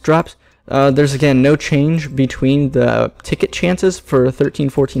Prototypes drops, there's again no change between the ticket chances for 13,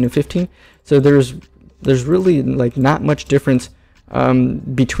 14, and 15. So there's really like not much difference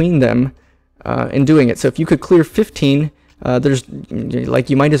between them in doing it. So if you could clear 15, there's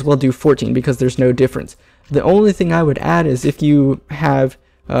like you might as well do 14 because there's no difference. The only thing I would add is if you have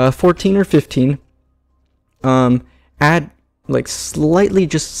 14 or 15, add like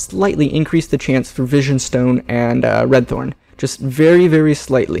just slightly increase the chance for Vision Stone and Redthorn, just very, very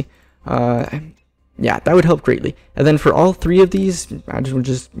slightly. Yeah, that would help greatly. And then for all 3 of these,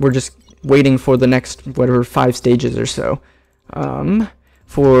 we're just waiting for the next whatever 5 stages or so.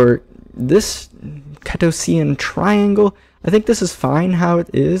 For this Catosian Triangle, I think this is fine how it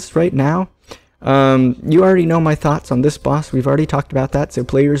is right now. You already know my thoughts on this boss. We've already talked about that, so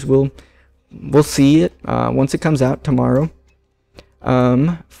players will see it once it comes out tomorrow.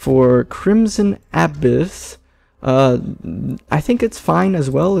 For Crimson Abyss, I think it's fine as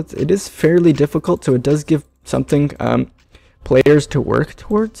well. It is fairly difficult, so it does give something players to work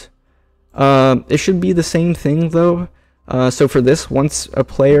towards. It should be the same thing though. So for this, once a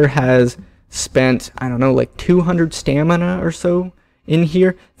player has spent, I don't know, like 200 stamina or so in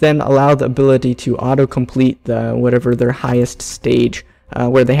here, then allow the ability to auto-complete whatever their highest stage,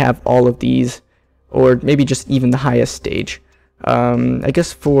 where they have all of these or maybe just even the highest stage. I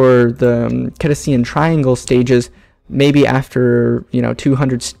guess for the Cardassian triangle stages, maybe after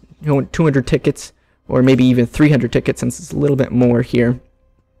 200 tickets, or maybe even 300 tickets, since it's a little bit more here.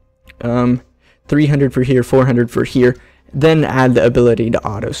 300 for here, 400 for here. Then add the ability to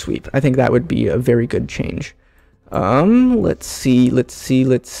auto sweep. I think that would be a very good change. Let's see.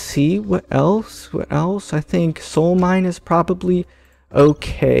 What else? I think Soul Mine is probably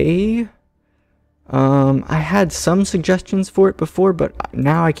okay. I had some suggestions for it before, but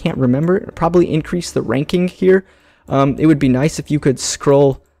now I can't remember. Probably increase the ranking here. It would be nice if you could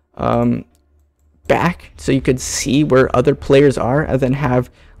scroll back so you could see where other players are, and then have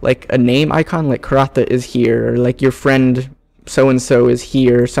like a name icon, like Karata is here, or like your friend so-and-so is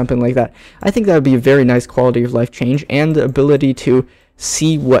here, or something like that. I think that would be a very nice quality of life change, and the ability to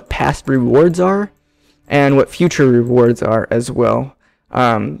see what past rewards are and what future rewards are as well.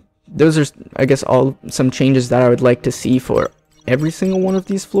 Those are, I guess, some changes that I would like to see for every single one of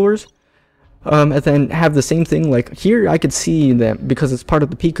these floors. And then have the same thing, like here I could see that because it's part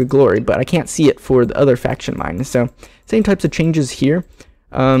of the Peak of Glory, but I can't see it for the other faction mines. So same types of changes here.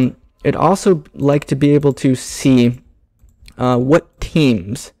 I'd also like to be able to see what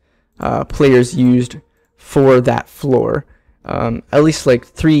teams players used for that floor. At least like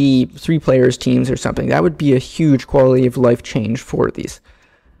three players teams or something. That would be a huge quality of life change for these.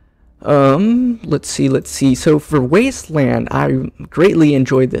 Let's see. So for Wasteland, I greatly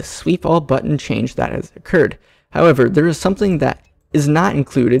enjoyed this sweep all button change that has occurred. However, there is something that is not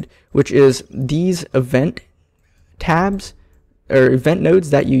included, which is these event tabs or event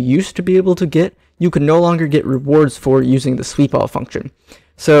nodes that you used to be able to get. You can no longer get rewards for using the sweep all function.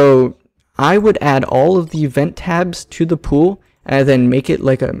 So I would add all of the event tabs to the pool and then make it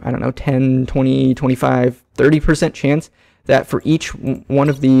like a, I don't know, 10, 20, 25, 30% chance that for each one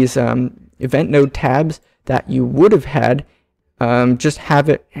of these event node tabs that you would have had, just have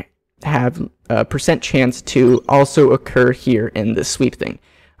a percent chance to also occur here in the sweep thing.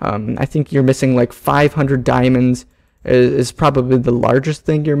 I think you're missing like 500 diamonds is probably the largest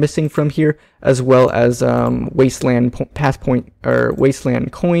thing you're missing from here, as well as Wasteland pass point or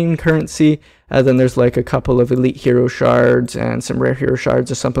Wasteland coin currency. Then there's like a couple of elite hero shards and some rare hero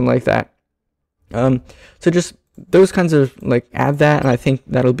shards or something like that. So just those kinds of, like, add that, and I think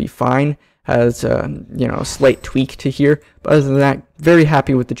that'll be fine as a slight tweak to here. But other than that, very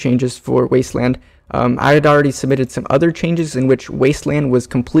happy with the changes for Wasteland. I had already submitted some other changes in which Wasteland was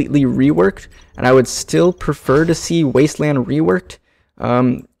completely reworked, and I would still prefer to see Wasteland reworked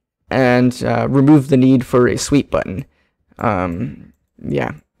and remove the need for a sweep button.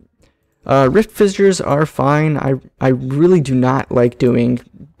 Yeah. Rift fissures are fine. I really do not like doing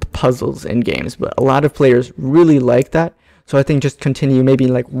puzzles in games, but a lot of players really like that. So I think just continue maybe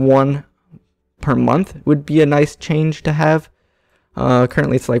like 1 per month would be a nice change to have.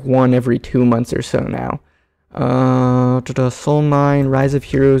 Currently it's like 1 every 2 months or so now. Soul Mine, Rise of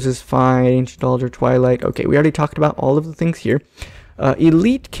Heroes is fine, Ancient Altar, Twilight. Okay, we already talked about all of the things here.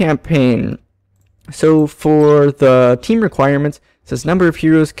 Elite campaign. So for the team requirements, it says number of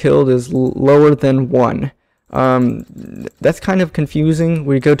heroes killed is lower than 1. That's kind of confusing.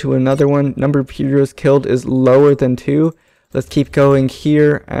 We go to another one, number of heroes killed is lower than 2. Let's keep going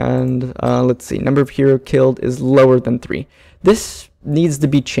here, and let's see, number of hero killed is lower than 3. This needs to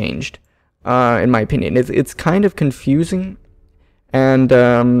be changed, in my opinion. It's kind of confusing, and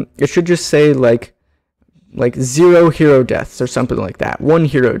it should just say like 0 hero deaths or something like that. 1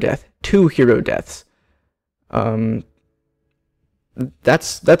 hero death, 2 hero deaths.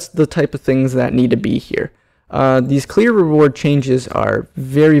 That's the type of things that need to be here. These clear reward changes are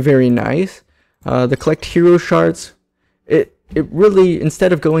very, very nice. The collect hero shards, it really,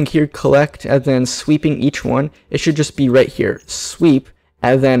 instead of going here, collect, and then sweeping each one, it should just be right here, sweep,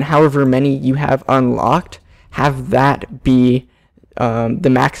 and then however many you have unlocked, have that be the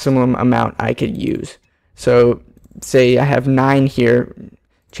maximum amount I could use. So say I have 9 here,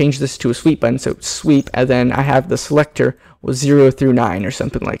 change this to a sweep button, so sweep, and then I have the selector with 0 through 9 or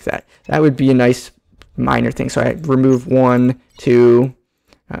something like that. That would be a nice minor thing. So I remove 1, 2,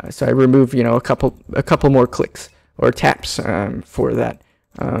 so I remove, a couple more clicks or taps for that.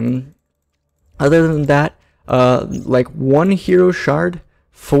 Other than that, like 1 hero shard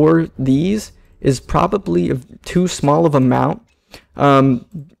for these is probably too small of amount.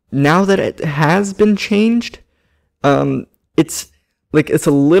 Now that it has been changed, it's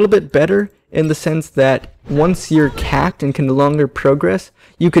a little bit better in the sense that once you're capped and can no longer progress,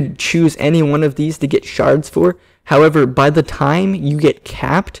 you could choose any one of these to get shards for. However, by the time you get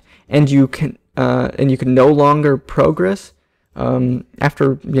capped and you can no longer progress,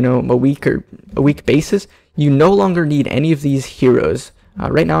 after a week basis, you no longer need any of these heroes.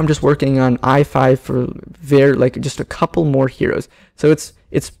 Right now I'm just working on I5 for just a couple more heroes. So it's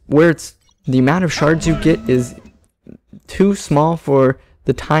the amount of shards you get is too small for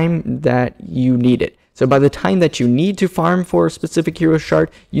the time that you need it. So by the time that you need to farm for a specific hero shard,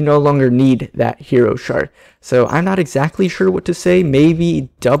 you no longer need that hero shard. So I'm not exactly sure what to say. Maybe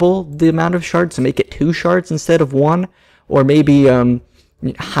double the amount of shards to make it 2 shards instead of 1, or maybe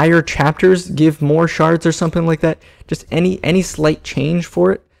higher chapters give more shards or something like that. Just any slight change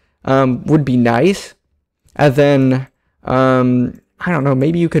for it would be nice. And then I don't know,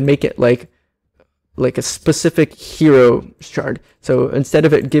 maybe you could make it like a specific hero shard. So instead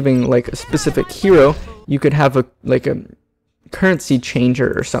of it giving like a specific hero, you could have a currency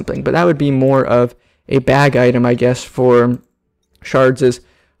changer or something. But that would be more of a bag item, I guess, for shards. Is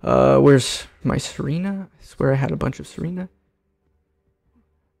where's my Serena? I swear I had a bunch of Serena.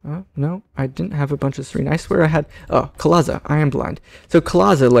 No, I didn't have a bunch of Serena. I swear I had... Oh, Kalaza. I am blind. So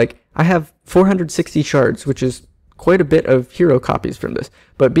Kalaza, like, I have 460 shards, which is quite a bit of hero copies from this.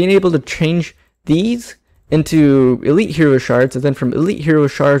 But being able to change these into elite hero shards, and then from elite hero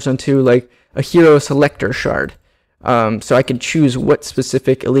shards onto, like, a hero selector shard. So I could choose what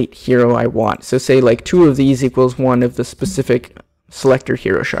specific elite hero I want. So say, like, 2 of these equals 1 of the specific selector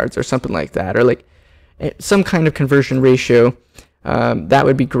hero shards, or something like that. Or, like, some kind of conversion ratio. That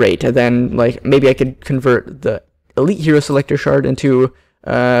would be great. And then, like, maybe I could convert the elite hero selector shard into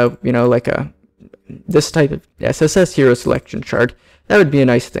like this type of SSS hero selection shard. That would be a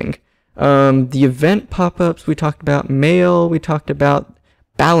nice thing. The event pop-ups we talked about, mail we talked about,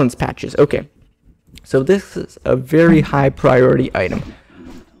 balance patches. Okay, so this is a very high priority item.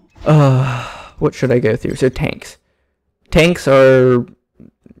 What should I go through? So tanks are...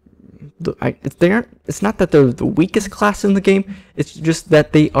 It's not that they're the weakest class in the game, it's just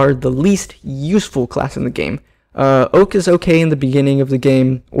that they are the least useful class in the game. Oak is okay in the beginning of the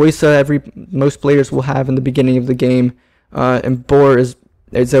game, Oisa most players will have in the beginning of the game, and Boar is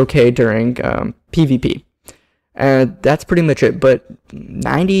okay during PvP. And that's pretty much it, but for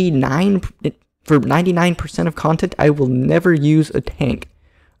 99% of content, I will never use a tank.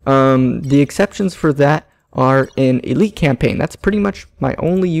 The exceptions for that are in elite campaign. That's pretty much my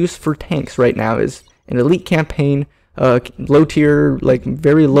only use for tanks right now, is an elite campaign, low tier, like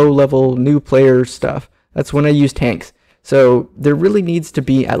very low level new player stuff. That's when I use tanks. So there really needs to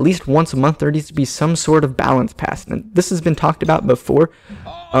be, at least once a month, there needs to be some sort of balance pass. And this has been talked about before,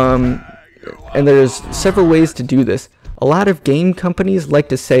 and there's several ways to do this. A lot of game companies like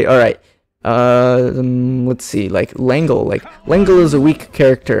to say, all right, let's see, like Langle. Like Langle is a weak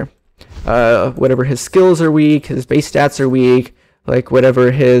character. Whatever his skills are weak, his base stats are weak, like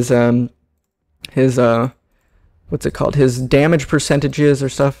whatever his what's it called, his damage percentages or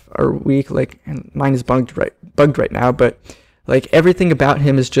stuff are weak, like, and mine is bugged right now, but like everything about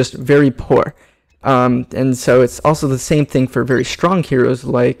him is just very poor. And so it's also the same thing for very strong heroes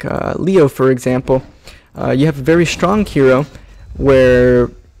like Leo, for example. You have a very strong hero where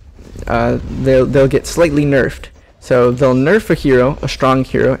they'll get slightly nerfed. So they'll nerf a hero, a strong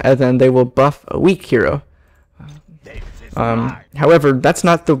hero, and then they will buff a weak hero. However, that's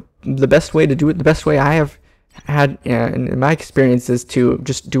not the best way to do it. The best way I have had in my experience is to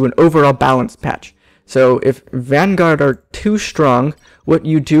just do an overall balance patch. So if Vanguard are too strong, what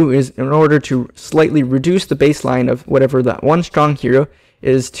you do is, in order to slightly reduce the baseline of whatever that one strong hero,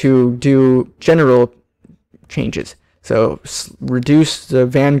 is to do general changes. So reduce the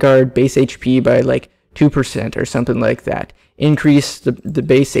Vanguard base HP by like 2% or something like that. Increase the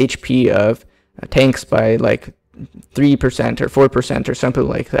base HP of tanks by like 3% or 4% or something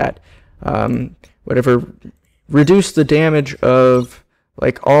like that. Whatever. Reduce the damage of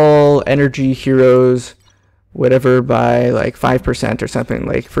like all energy heroes, whatever, by like 5% or something.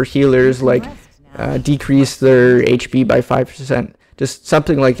 Like for healers, like decrease their HP by 5%. Just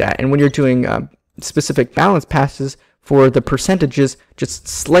something like that. And when you're doing specific balance passes, for the percentages, just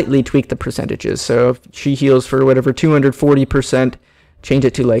slightly tweak the percentages. So if she heals for whatever 240%, change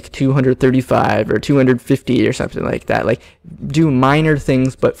it to like 235 or 250 or something like that. Like do minor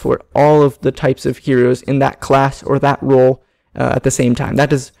things, but for all of the types of heroes in that class or that role at the same time.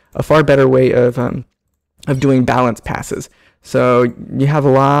 That is a far better way of doing balance passes. So you have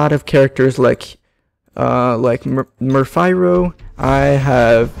a lot of characters like Murphyro, I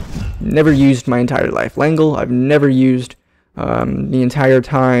have never used my entire life. Langle, I've never used the entire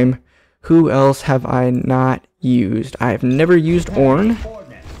time. Who else have I not used? I have never used Ornn.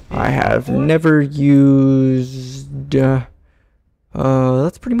 I have never used...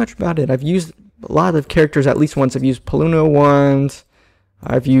 that's pretty much about it. I've used a lot of characters at least once. I've used Paluno once.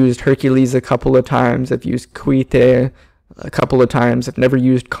 I've used Hercules a couple of times. I've used Kuite a couple of times. I've never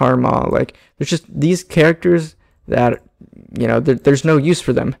used Karma. Like, there's just these characters that, you know, there's no use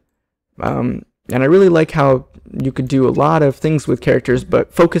for them. And I really like how you could do a lot of things with characters,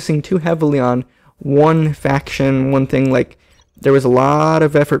 but focusing too heavily on one faction, one thing, like, there was a lot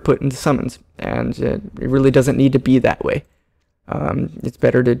of effort put into summons, and it really doesn't need to be that way. It's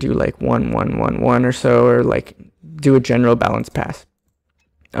better to do like 1-1-1-1 or so, or like do a general balance pass.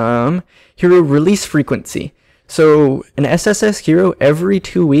 Hero release frequency. So an SSS hero every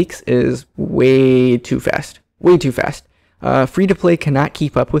 2 weeks is way too fast. Way too fast. Free to play cannot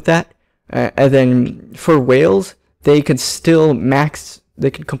keep up with that. And then for whales, they could still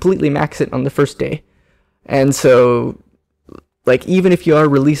they could completely max it on the first day. And so, like, even if you are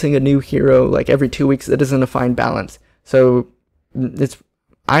releasing a new hero like every 2 weeks, that isn't a fine balance. So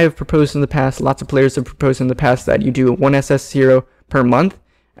I have proposed in the past, lots of players have proposed in the past, that you do one SS hero per month,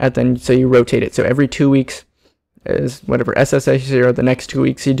 and then so you rotate it. So every 2 weeks is whatever SSS hero, the next 2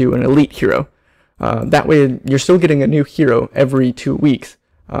 weeks you do an elite hero. That way you're still getting a new hero every 2 weeks,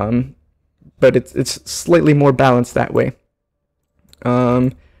 but it's slightly more balanced that way.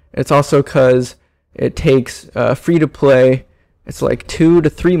 It's also because it takes free to play, it's like 2 to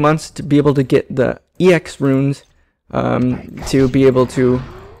 3 months to be able to get the EX runes, to be able to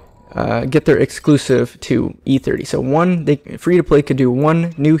get their exclusive to E30. So free to play could do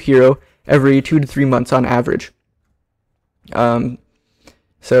one new hero every 2 to 3 months on average.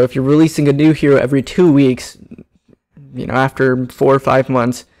 So if you're releasing a new hero every 2 weeks, you know, after 4 or 5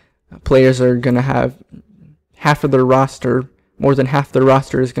 months, players are going to have half of their roster, more than half their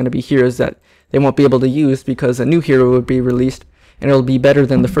roster is going to be heroes that they won't be able to use because a new hero would be released, and it'll be better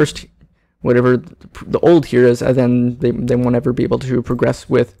than the first, whatever, the old heroes, and then they won't ever be able to progress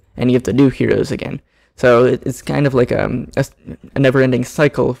with any of the new heroes again. So it's kind of like a never-ending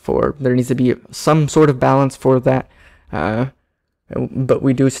cycle. There needs to be some sort of balance for that, but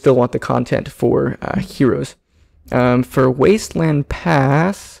we do still want the content for heroes. For Wasteland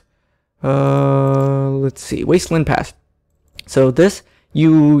Pass, let's see, Wasteland Pass. So this,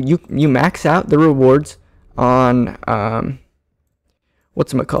 you max out the rewards on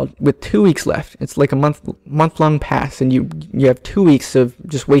whatchamacallit, with 2 weeks left. It's like a month-long pass, and you have 2 weeks of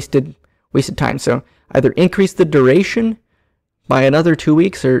just wasted time. So either increase the duration by another 2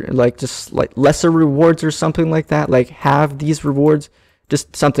 weeks, or like just like lesser rewards or something like that. Like have these rewards,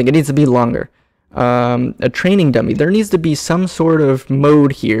 just something. It needs to be longer. A training dummy. There needs to be some sort of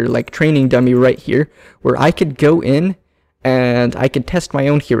mode here, like training dummy right here, where I could go in and I could test my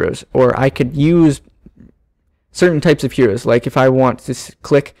own heroes, or I could use certain types of heroes. Like if I want to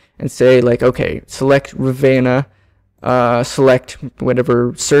click and say, like, okay, select Ravenna, select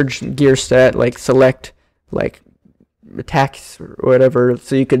whatever surge gear set, like select like attacks or whatever,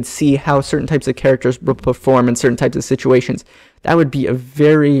 so you could see how certain types of characters will perform in certain types of situations. That would be a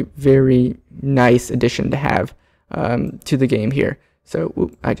very, very nice addition to have to the game here.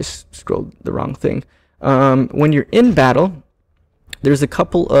 So I just scrolled the wrong thing. When you're in battle, there's a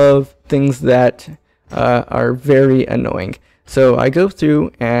couple of things that are very annoying. So I go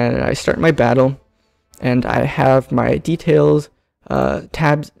through and I start my battle, and I have my details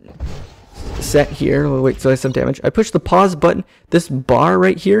tabs set here. Oh, wait, so I have some damage. I push the pause button. This bar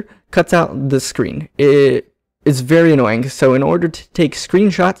right here cuts out the screen. It is very annoying. So in order to take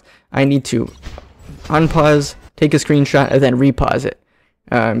screenshots, I need to unpause, take a screenshot, and then repause it.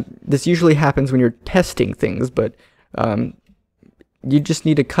 This usually happens when you're testing things, but you just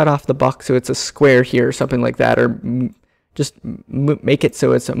need to cut off the box so it's a square here or something like that, or just make it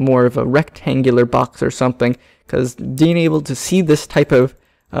so it's more of a rectangular box or something, because being able to see this type of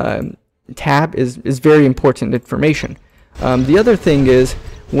tab is very important information. The other thing is,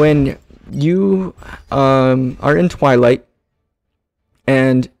 when you are in Twilight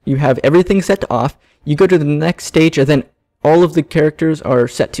and you have everything set to off, you go to the next stage, and then all of the characters are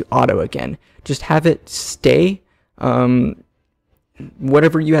set to auto again. Just have it stay.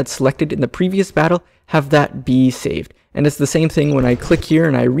 Whatever you had selected in the previous battle, have that be saved. And it's the same thing when I click here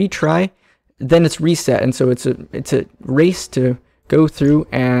and I retry, then it's reset. And so it's a race to go through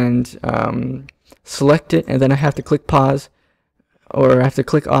and select it, and then I have to click pause, or I have to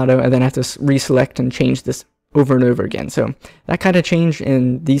click auto, and then I have to reselect and change this over and over again. So that kind of change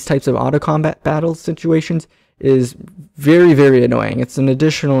in these types of auto combat battle situations is very, very annoying. It's an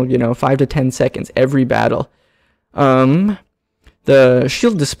additional, 5 to 10 seconds every battle. The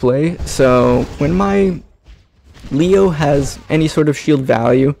shield display, so when my Leo has any sort of shield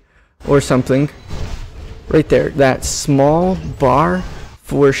value or something, right there, that small bar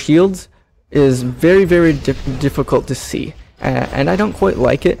for shields is very, very difficult to see, and I don't quite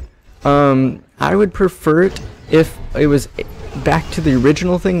like it. I would prefer it if it was back to the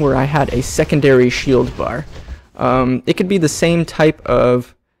original thing where I had a secondary shield bar. It could be the same type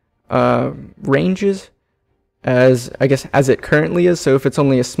of ranges as, I guess, as it currently is. So if it's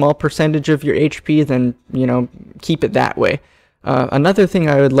only a small percentage of your HP, then, you know, keep it that way. Another thing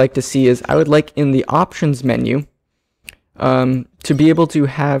I would like to see is I would like in the options menu to be able to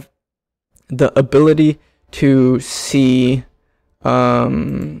have the ability to see,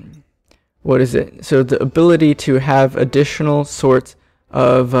 what is it? So the ability to have additional sorts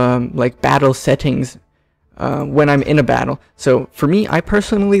of like battle settings when I'm in a battle. So for me, I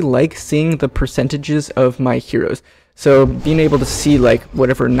personally like seeing the percentages of my heroes. So being able to see like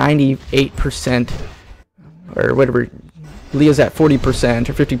whatever 98% or whatever Leo's at 40%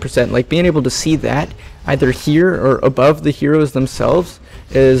 or 50%, like being able to see that either here or above the heroes themselves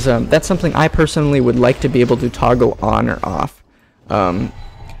is that's something I personally would like to be able to toggle on or off.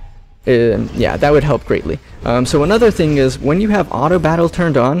 Yeah, that would help greatly. So another thing is when you have auto battle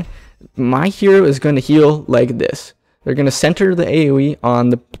turned on, my hero is going to heal like this. They're going to center the AoE on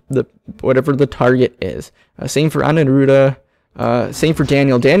the whatever the target is. Same for Aniruda. Same for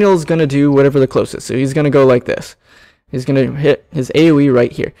Daniel. Daniel is going to do whatever the closest. So he's going to go like this. He's going to hit his AoE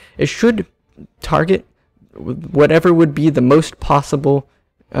right here. It should target whatever would be the most possible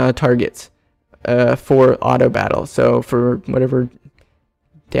targets for auto battle. So for whatever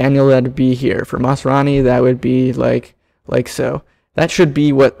Daniel, that'd be here. For Masrani, that would be like so. That should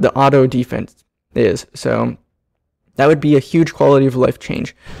be what the auto defense is. So that would be a huge quality of life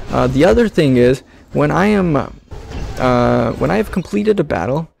change. The other thing is when I am when I have completed a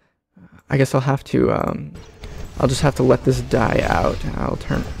battle, I guess I'll have to I'll just have to let this die out, and I'll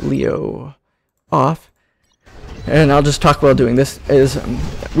turn Leo off. And I'll just talk while doing this.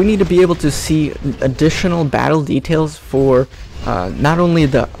 We need to be able to see additional battle details for not only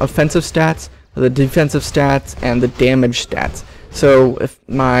the offensive stats, the defensive stats, and the damage stats. So if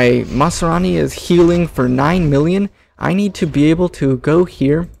my Maserani is healing for 9 million, I need to be able to go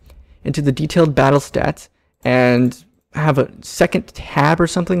here into the detailed battle stats and have a second tab or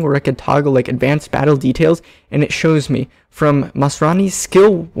something where I can toggle like advanced battle details, and it shows me from Masrani's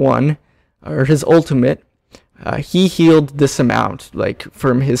skill 1 or his ultimate, he healed this amount. Like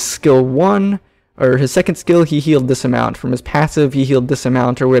from his skill 1 or his second skill, he healed this amount. From his passive, he healed this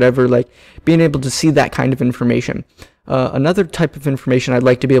amount or whatever. Like being able to see that kind of information. Another type of information I'd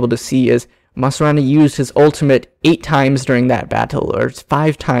like to be able to see is Masrani used his ultimate 8 times during that battle or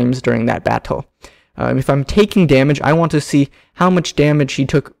 5 times during that battle. If I'm taking damage, I want to see how much damage he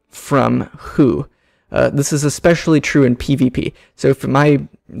took from who. This is especially true in PvP. So if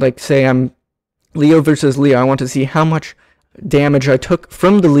like say I'm Leo versus Leo, I want to see how much damage I took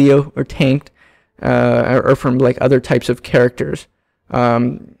from the Leo or tanked, or from like other types of characters.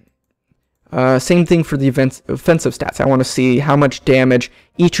 Same thing for the offensive stats. I want to see how much damage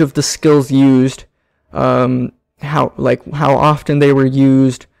each of the skills used, how often they were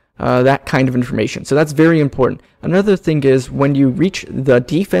used, that kind of information. So that's very important. Another thing is when you reach the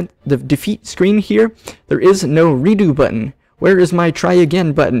defeat screen here, there is no redo button. Where is my try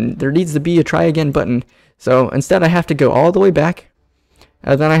again button? There needs to be a try again button. So instead I have to go all the way back,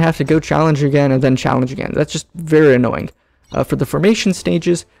 and then I have to go challenge again, and then challenge again. That's just very annoying. For the formation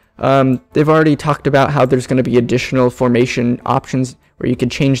stages, they've already talked about how there's going to be additional formation options where you could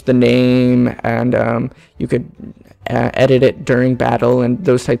change the name, and you could edit it during battle and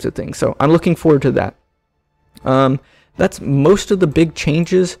those types of things. So I'm looking forward to that. That's most of the big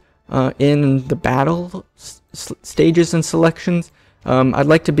changes in the battle stages and selections. I'd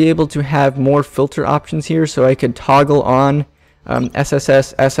like to be able to have more filter options here, so I could toggle on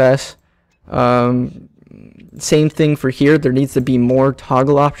SSS, SS. Same thing for here. There needs to be more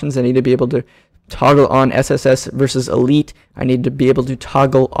toggle options. I need to be able to toggle on SSS versus Elite. I need to be able to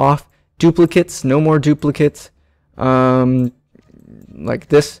toggle off duplicates. No more duplicates. Like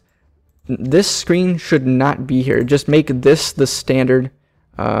this screen should not be here. Just make this the standard,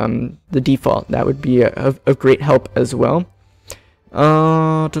 the default. That would be of great help as well.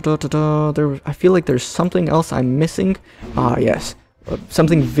 I feel like there's something else I'm missing. Ah, yes.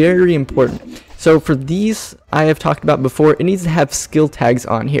 Something very important. So for these I have talked about before, it needs to have skill tags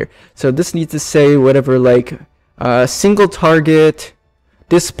on here. So this needs to say whatever, like single target,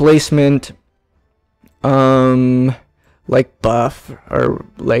 displacement, like buff, or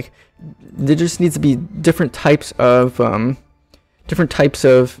like there just needs to be different types of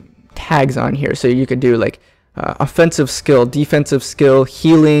tags on here. So you could do like offensive skill, defensive skill,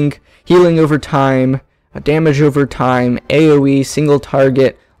 healing over time, damage over time, AoE, single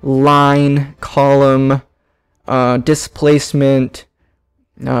target, line, column, displacement,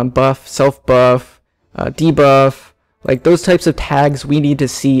 buff, self buff, debuff, like those types of tags we need to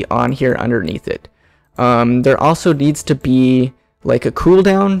see on here underneath it. There also needs to be like a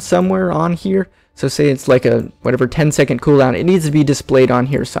cooldown somewhere on here. So say it's like a whatever 10-second cooldown, it needs to be displayed on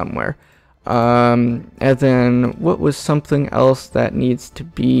here somewhere. And then what was something else that needs to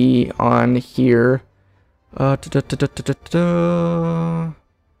be on here? I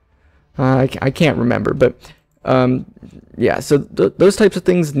can't remember, but yeah, so those types of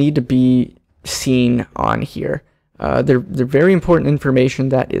things need to be seen on here. They're very important information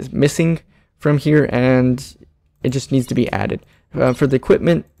that is missing from here, and it just needs to be added. For the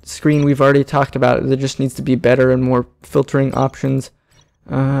equipment screen, we've already talked about it. There just needs to be better and more filtering options.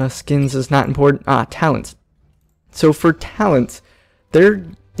 Skins is not important. Talents. So for talents, there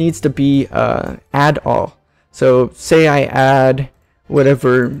needs to be add all. So say I add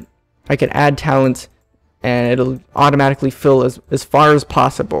whatever, I could add talents and it'll automatically fill as far as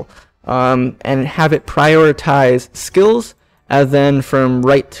possible, and have it prioritize skills and then from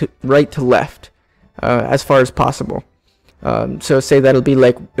right to left as far as possible. So say that'll be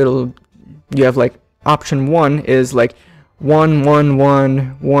like, you have like option 1 is like 1 1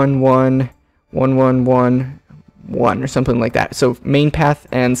 1 1 1 1 1 1 1 or something like that. So main path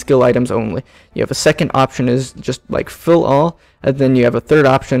and skill items only. You have a second option is just like fill all, and then you have a third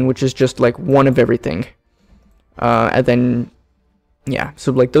option which is just like one of everything. And then yeah,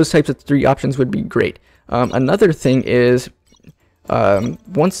 so like those types of 3 options would be great. Another thing is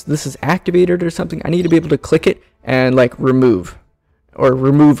once this is activated or something, I need to be able to click it and like remove or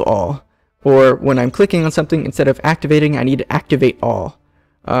remove all. Or when I'm clicking on something, instead of activating, I need to activate all.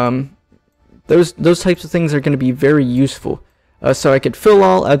 Those types of things are going to be very useful. So I could fill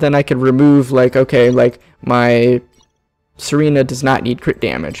all, and then I could remove, like, okay, like my Serena does not need crit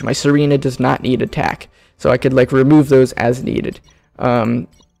damage. My Serena does not need attack. So I could like remove those as needed.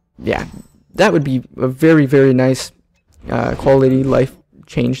 Yeah, that would be a very, very nice quality life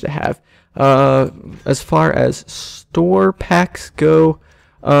change to have. As far as store packs go,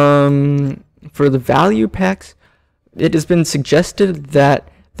 for the value packs, it has been suggested that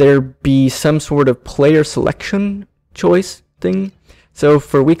there be some sort of player selection choice thing. So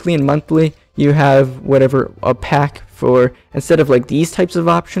for weekly and monthly, you have whatever a pack for, instead of like these types of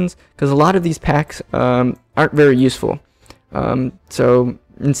options, because a lot of these packs aren't very useful. So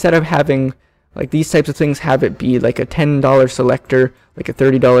instead of having like these types of things, have it be like a $10 selector, like a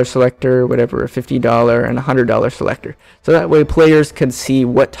 $30 selector, whatever, a $50 and a $100 selector. So that way players can see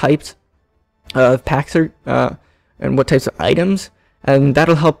what types of packs are and what types of items, and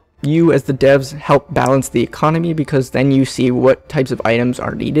that'll help you as the devs help balance the economy, because then you see what types of items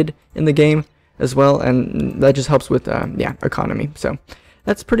are needed in the game as well, and that just helps with yeah, economy. So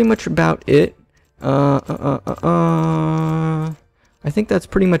that's pretty much about it. I think that's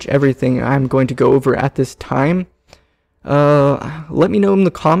pretty much everything I'm going to go over at this time. Let me know in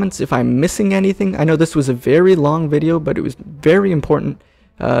the comments if I'm missing anything. I know this was a very long video, but it was very important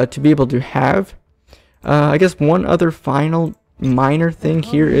to be able to have. I guess one other final minor thing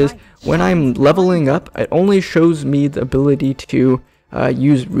here is when I'm leveling up, it only shows me the ability to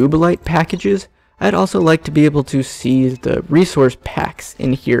use Rubelite packages. I'd also like to be able to see the resource packs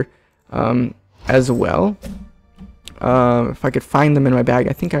in here as well. If I could find them in my bag.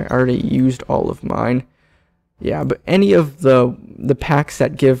 I think I already used all of mine. Yeah, but any of the packs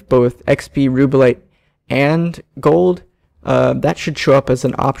that give both XP, Rubelite, and gold, that should show up as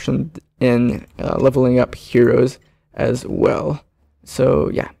an option in leveling up heroes as well. So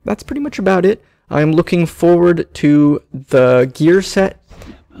yeah, that's pretty much about it. I'm looking forward to the gear set,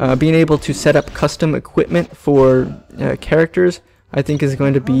 being able to set up custom equipment for characters. I think is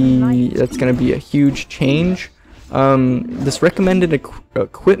going to be, that's going to be a huge change. This recommended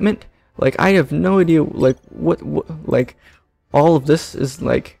equipment, like I have no idea like what like all of this is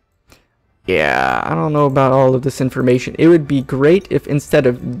like. Yeah, I don't know about all of this information. It would be great if instead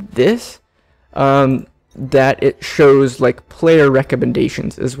of this that it shows like player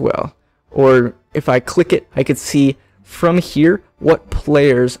recommendations as well, or if I click it I could see from here what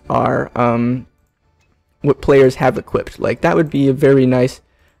players are what players have equipped. Like that would be a very nice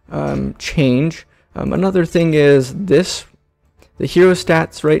change. Another thing is this, the hero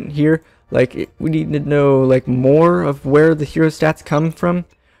stats right here, like we need to know like more of where the hero stats come from.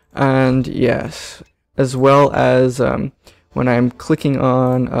 And yes, as well as when I'm clicking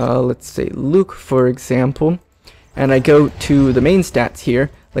on let's say Luke for example, and I go to the main stats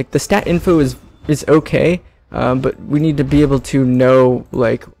here, like the stat info is okay, but we need to be able to know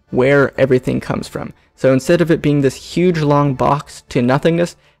like where everything comes from. So instead of it being this huge long box to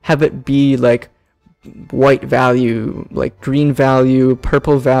nothingness, have it be like white value, like green value,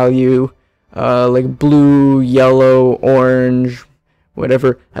 purple value, like blue, yellow, orange,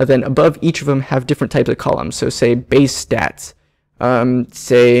 whatever. And then above each of them have different types of columns. So say base stats,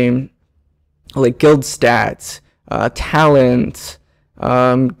 say like guild stats, talent,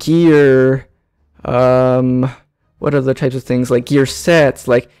 gear, what other types of things, like gear sets,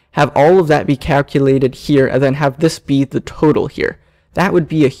 like have all of that be calculated here, and then have this be the total here. That would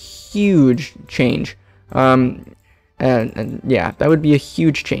be a huge change. And yeah, that would be a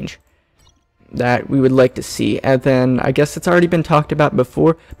huge change that we would like to see. And then I guess it's already been talked about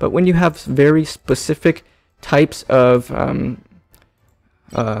before, but when you have very specific types of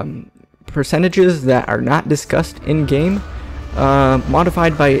percentages that are not discussed in game,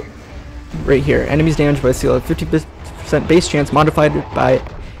 modified by right here, enemies damaged by seal, 50% base chance modified by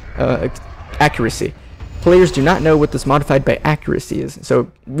accuracy. Players do not know what this modified by accuracy is,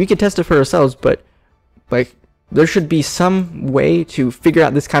 so we could test it for ourselves, but like there should be some way to figure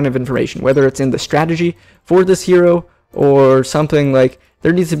out this kind of information, whether it's in the strategy for this hero or something. Like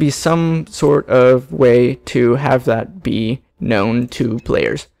there needs to be some sort of way to have that be known to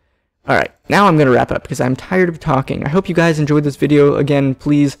players. Alright, now I'm going to wrap up because I'm tired of talking. I hope you guys enjoyed this video. Again,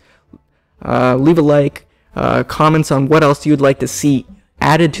 please leave a like, comments on what else you'd like to see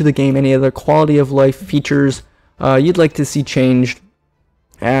added to the game, any other quality of life features you'd like to see changed,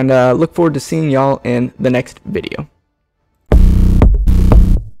 and look forward to seeing y'all in the next video.